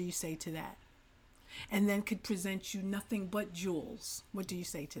multimillionaire? What do you say to that? And then could present you nothing but jewels. What do you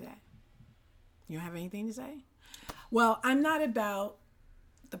say to that? You don't have anything to say? Well, I'm not about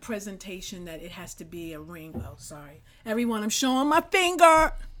the presentation that it has to be a ring. Oh, sorry. Everyone, I'm showing my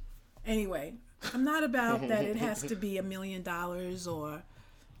finger. Anyway, I'm not about that it has to be $1 million or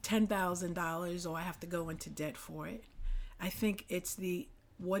 $10,000 or I have to go into debt for it. I think it's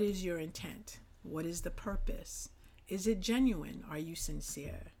what is your intent? What is the purpose? Is it genuine? Are you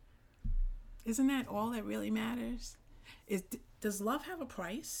sincere? Isn't that all that really matters? Does love have a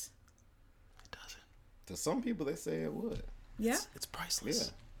price? It doesn't. To some people, they say it would. Yeah? It's priceless.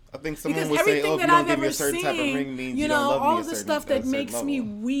 Yeah. I think someone would say, oh, if you don't give me a certain type of ring, means you don't love me all a the certain, stuff that makes level. me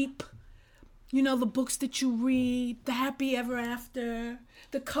weep. The books that you read, the happy ever after,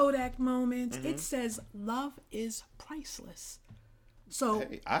 the Kodak moments. Mm-hmm. It says love is priceless. So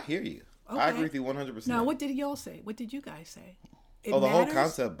hey, I hear you. Okay. I agree with you 100%. Now, what did y'all say? What did you guys say? The whole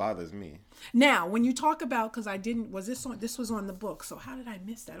concept bothers me. Now, when you talk about, because this was on the book, so how did I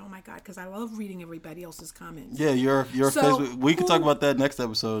miss that? Oh my God, because I love reading everybody else's comments. Yeah, your Facebook. We can talk about that next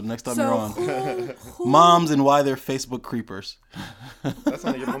episode, next time you're on. Moms and why they're Facebook creepers. That's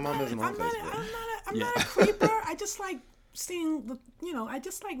not your mom isn't on Facebook. I'm not a creeper. I just like seeing I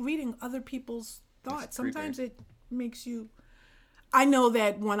just like reading other people's thoughts. Sometimes it makes you. I know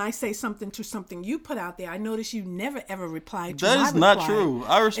that when I say something to something you put out there, I notice you never ever reply to my reply. That is not true.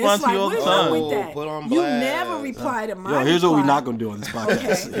 I respond to you all the time. Put on blast. You never reply to my here's reply. What we're not going to do on this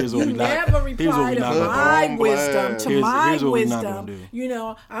podcast. Okay. Here's what you we're not. never reply to my wisdom. Here's what we're not gonna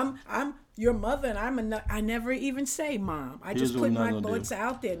do. I'm your mother, and I never even say mom. I just put my thoughts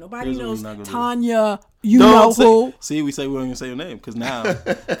out there. Nobody knows Tanya. You know who? See, we say we don't even say your name because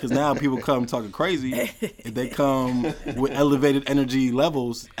now people come talking crazy. If they come with elevated energy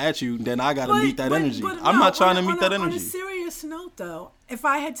levels at you, then I got to meet that energy. I'm not trying to meet that energy. On a serious note, though, if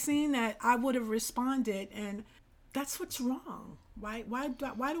I had seen that, I would have responded, and that's what's wrong. Why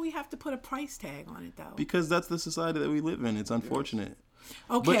do we have to put a price tag on it, though? Because that's the society that we live in. It's unfortunate.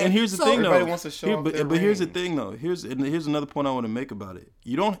 Okay, and here's the thing, though. Everybody wants to show off their but here's the thing, though. Here's another point I want to make about it.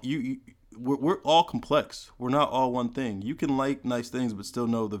 We're all complex. We're not all one thing. You can like nice things, but still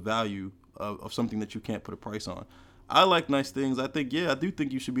know the value of something that you can't put a price on. I like nice things. I do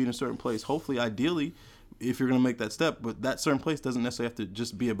think you should be in a certain place. Hopefully, ideally, if you're going to make that step, but that certain place doesn't necessarily have to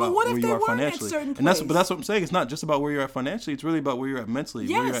just be about where you are financially. And that's what I'm saying. It's not just about where you're at financially. It's really about where you're at mentally,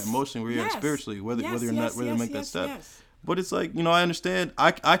 where you're at emotionally, where you're at spiritually, whether you're not ready to make that step. Yes. But it's like, I understand.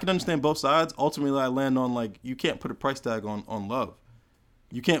 I can understand both sides. Ultimately, I land on you can't put a price tag on love.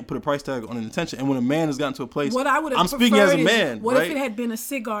 You can't put a price tag on an intention. And when a man has gotten to a place, I'm speaking as a man. What if it had been a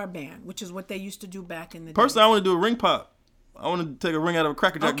cigar ban, which is what they used to do back in the day? Personally, I want to do a ring pop. I want to take a ring out of a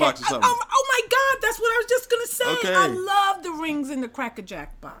Cracker Jack box or something. Oh my God, that's what I was just gonna say. Okay. I love the rings in the Cracker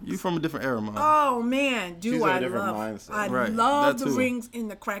Jack box. You from a different era, man. Oh man, I love the rings in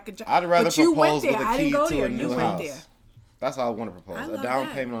the Cracker Jack. I'd rather propose with a key to a new house. There. That's how I want to propose. A down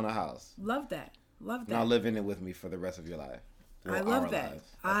payment on a house. Love that. Now live in it with me for the rest of your life. I love that.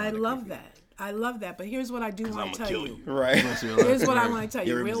 I love that. But here's what I do want to tell you. Right. Here's what I want to tell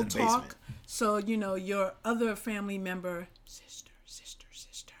you. Real talk. So, your other family member, sister.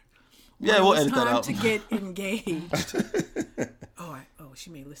 Yeah, we'll edit that out. Time to get engaged. She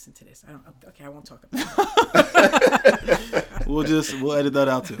may listen to this. I won't talk about it. We'll edit that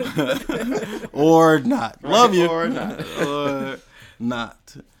out too. Or not. Love you. Or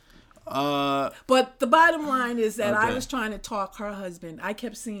not. But the bottom line is that I was trying to talk her husband. I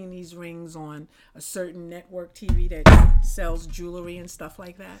kept seeing these rings on a certain network TV that sells jewelry and stuff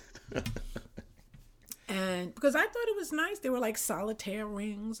like that. And because I thought it was nice, they were like solitaire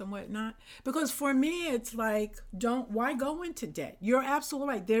rings and whatnot. Because for me, it's like, why go into debt? You're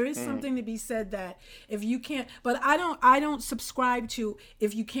absolutely right. There is something to be said that if you can't, but I don't subscribe to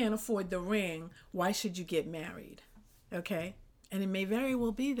if you can't afford the ring, why should you get married? Okay. And it may very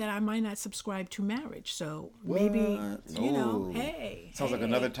well be that I might not subscribe to marriage. So maybe, hey. Sounds like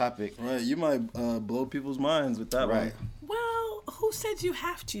another topic. Right. You might blow people's minds with that one. Well, who said you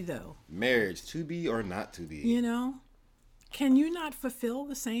have to, though? Marriage, to be or not to be. You know? Can you not fulfill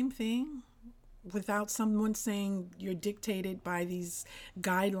the same thing without someone saying you're dictated by these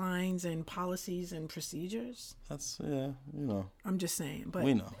guidelines and policies and procedures? That's, you know. I'm just saying. But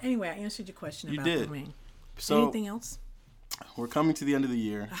we know. Anyway, I answered your question you about did. the ring. So, anything else? We're coming to the end of the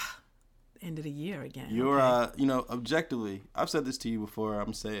year. End of the year again. You're, you know, objectively, I've said this to you before. I'm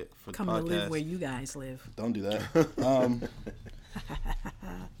going to say it for Come the podcast. to live where you guys live. Don't do that.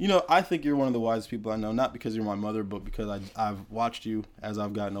 You know, I think you're one of the wisest people I know, not because you're my mother, but because I've watched you as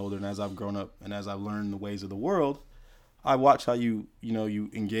I've gotten older and as I've grown up and as I've learned the ways of the world. I watch how you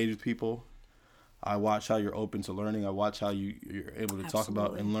engage with people. I watch how you're open to learning. I watch how you're able to talk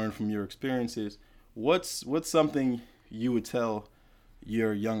about and learn from your experiences. What's something you would tell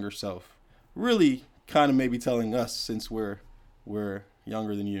your younger self? Really kind of maybe telling us, since we're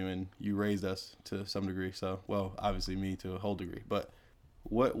younger than you and you raised us to some degree. So, well, obviously me to a whole degree. But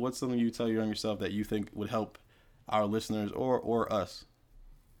what's something you tell your younger self that you think would help our listeners or us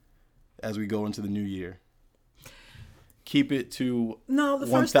as we go into the new year? Keep it to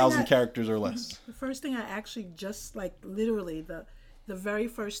 1,000 characters or less. The first thing I actually just like literally the very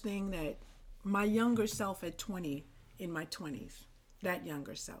first thing that my younger self at 20, in my 20s, that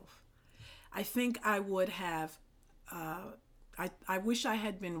younger self, I think I would have, I wish I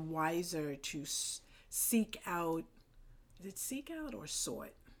had been wiser to seek out, is it seek out or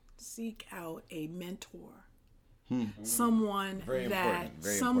sort? Seek out a mentor. Someone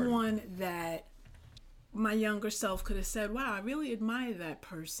that my younger self could have said, wow, I really admire that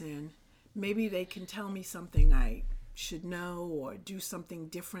person. Maybe they can tell me something I should know or do something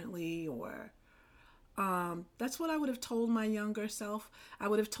differently, or that's what I would have told my younger self. I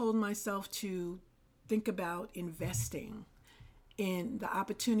would have told myself to think about investing in the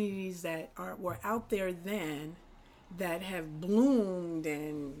opportunities that were out there then that have bloomed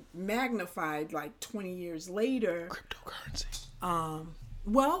and magnified like 20 years later. Cryptocurrency.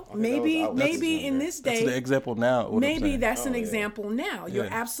 Well, maybe in this day, that's the example now. Maybe that's an example now. You're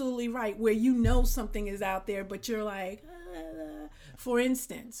absolutely right. Where you know something is out there, but you're like, for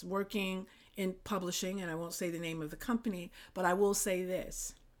instance, working in publishing, and I won't say the name of the company, but I will say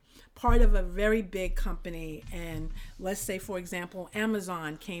this. Part of a very big company, and let's say, for example,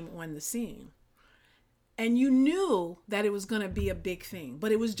 Amazon came on the scene. And you knew that it was going to be a big thing,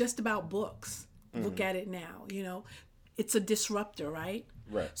 but it was just about books. Look at it now, you know. It's a disruptor, right?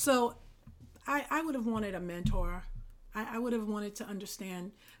 Right. So I would have wanted a mentor. I would have wanted to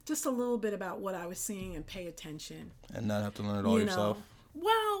understand just a little bit about what I was seeing and pay attention. And not have to learn it all yourself.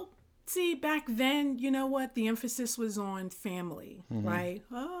 Well, see, back then, you know what? The emphasis was on family, right?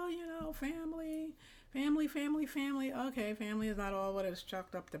 Oh, you know, family. Okay, family is not all what it's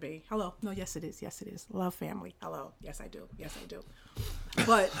chalked up to be. Hello. No, yes, it is. Yes, it is. Love family. Hello. Yes, I do. Yes, I do.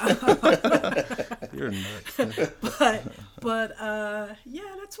 But you're nuts. but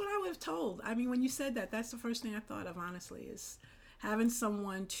yeah, that's what I would have told. I mean, when you said that, that's the first thing I thought of, honestly, is having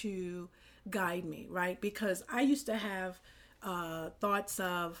someone to guide me, right? Because I used to have thoughts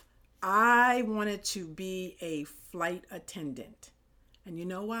of I wanted to be a flight attendant. And you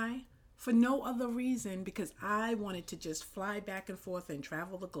know why? For no other reason, because I wanted to just fly back and forth and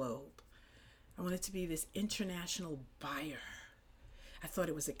travel the globe. I wanted to be this international buyer. I thought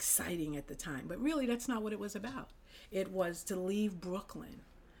it was exciting at the time, but really that's not what it was about. It was to leave Brooklyn.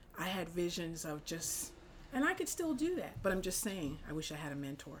 I had visions of just, and I could still do that, but I'm just saying, I wish I had a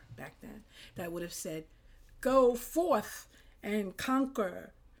mentor back then that would have said, go forth and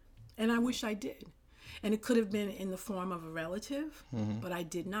conquer. And I wish I did. And it could have been in the form of a relative, but I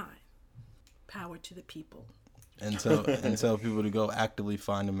did not. Power to the people. And tell people to go actively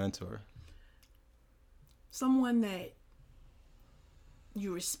find a mentor. Someone that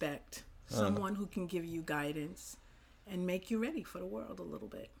you respect. Someone who can give you guidance and make you ready for the world a little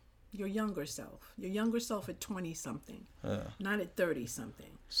bit. Your younger self. Your younger self at 20-something. Not at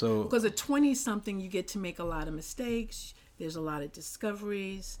 30-something. So, because at 20-something, you get to make a lot of mistakes. There's a lot of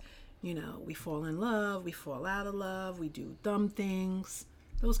discoveries. You know, we fall in love. We fall out of love. We do dumb things.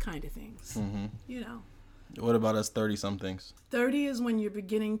 Those kind of things, you know. What about us 30-somethings? 30 is when you're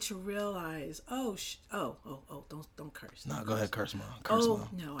beginning to realize, don't curse. No, go ahead, curse, Mom.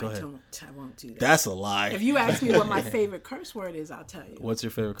 No, go I ahead. don't. I won't do that. That's a lie. If you ask me what my favorite curse word is, I'll tell you. What's your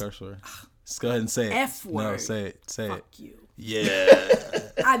favorite curse word? Just go ahead and say it. F word. No, say it. Say Fuck it. you. Yeah.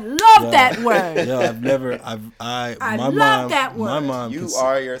 I love that word. Yo, I love that word. My mom. You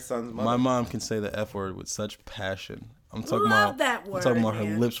are your son's mother. My mom can say the F word with such passion. I'm talking love about that word, I'm talking about man.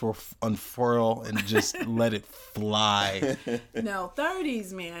 her lips will unfurl and just let it fly. No,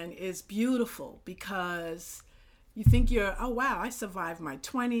 30s, man, is beautiful because You think oh wow, I survived my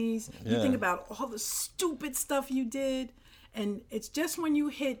 20s. You Yeah. think about all the stupid stuff you did. And it's just when you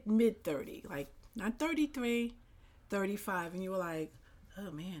hit mid-30, like not 33, 35, and you were like,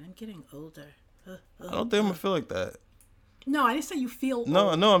 oh man, I'm getting older. I don't think I'm gonna feel like that. No, I didn't say you feel No,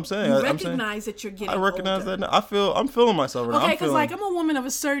 old. I'm saying. You I'm recognize saying, that you're getting I recognize older. that now. I'm feeling myself right now. Okay, I'm because feeling like I'm a woman of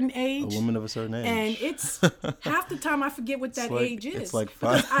a certain age. a woman of a certain age. And it's half the time I forget what that like- age is. it's like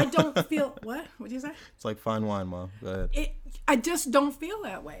because fine. I don't feel what? What did you say? It's like fine wine, Mom. Go ahead. I just don't feel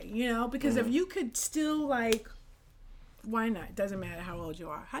that way, because if you could still like, why not? It doesn't matter how old you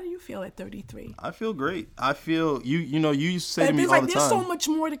are. How do you feel at 33? I feel great. I feel you used to say to me There's all the time. there's so much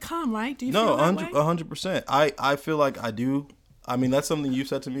more to come, right? Do you No, feel that way? 100%. I feel like I do. I mean, that's something you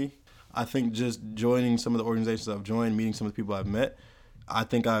said to me. I think just joining some of the organizations I've joined, meeting some of the people I've met, I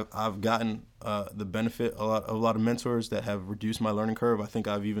think I've gotten the benefit a lot of mentors that have reduced my learning curve. I think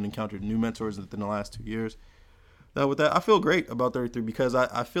I've even encountered new mentors within the last 2 years. With that, I feel great about 33 because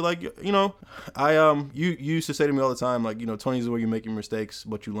I feel like, you used to say to me all the time, like, 20s is where you make your mistakes,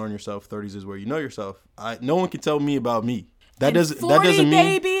 but you learn yourself. 30s is where you know yourself. No one can tell me about me. That doesn't mean,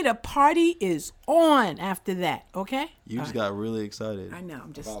 baby, the party is on after that. Okay. You just got really excited. I know.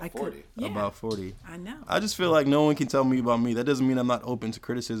 I'm just About I 40. could, yeah, About 40. I know. I just feel like no one can tell me about me. That doesn't mean I'm not open to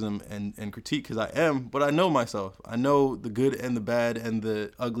criticism and critique, because I am, but I know myself. I know the good and the bad and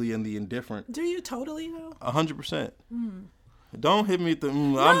the ugly and the indifferent. Do you totally though? 100%. Don't hit me with the.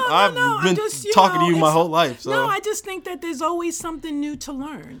 No, I've been talking to you my whole life. So. No, I just think that there's always something new to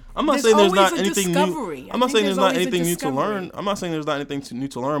learn. I'm not saying there's not always a anything discovery. new. I'm not saying there's not always a anything new to discovery. learn. I'm not saying there's not anything new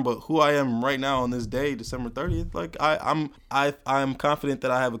to learn. But who I am right now on this day, December 30th, like I'm confident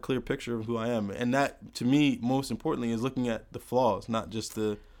that I have a clear picture of who I am, and that to me, most importantly, is looking at the flaws, not just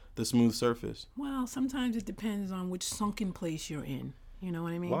the smooth surface. Well, sometimes it depends on which sunken place you're in. You know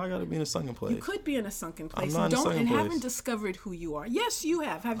what I mean? Why I gotta be in a sunken place? You could be in a sunken place not in a sunken place. haven't discovered who you are. Yes, you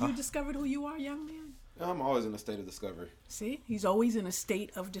have. Have you discovered who you are, young man? I'm always in a state of discovery. See, he's always in a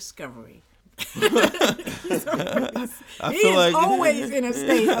state of discovery. I feel like always in a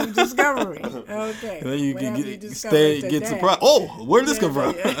state of discovery. Okay. And then you What can have you get discovered surprised. Oh, where did this come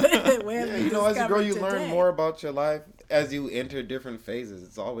from? Yeah, As you grow, you learn more about your life. As you enter different phases,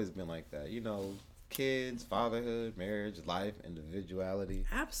 it's always been like that. Kids, fatherhood, marriage, life, individuality.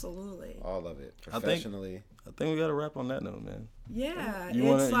 Absolutely. All of it. Professionally. I think we got to wrap on that note, man. Yeah. You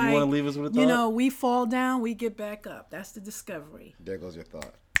want to leave us with a thought? We fall down, we get back up. That's the discovery. There goes your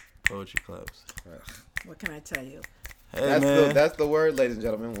thought. Poetry clubs. Right. What can I tell you? Hey, man. That's the word, ladies and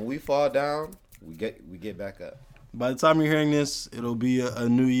gentlemen. When we fall down, we get back up. By the time you're hearing this, it'll be a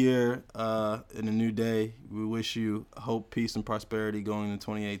new year and a new day. We wish you hope, peace, and prosperity going into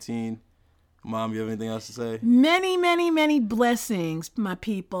 2018. Mom, you have anything else to say? Many, many, many blessings, my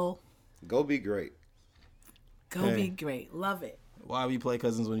people. Go be great. Go be great. Love it. Why we play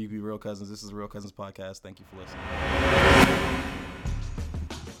cousins when you can be real cousins? This is the Real Cousins Podcast. Thank you for listening.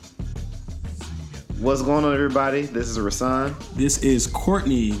 What's going on, everybody? This is Rasan. This is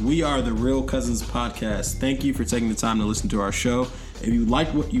Courtney. We are the Real Cousins Podcast. Thank you for taking the time to listen to our show. If you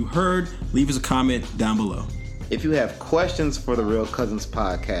liked what you heard, leave us a comment down below. If you have questions for the Real Cousins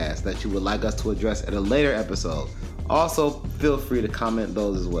Podcast that you would like us to address at a later episode, also feel free to comment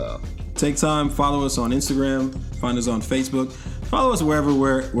those as well. Take time, follow us on Instagram, find us on Facebook, follow us wherever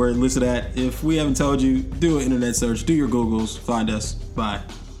we're listed at. If we haven't told you, do an internet search, do your Googles, find us. Bye.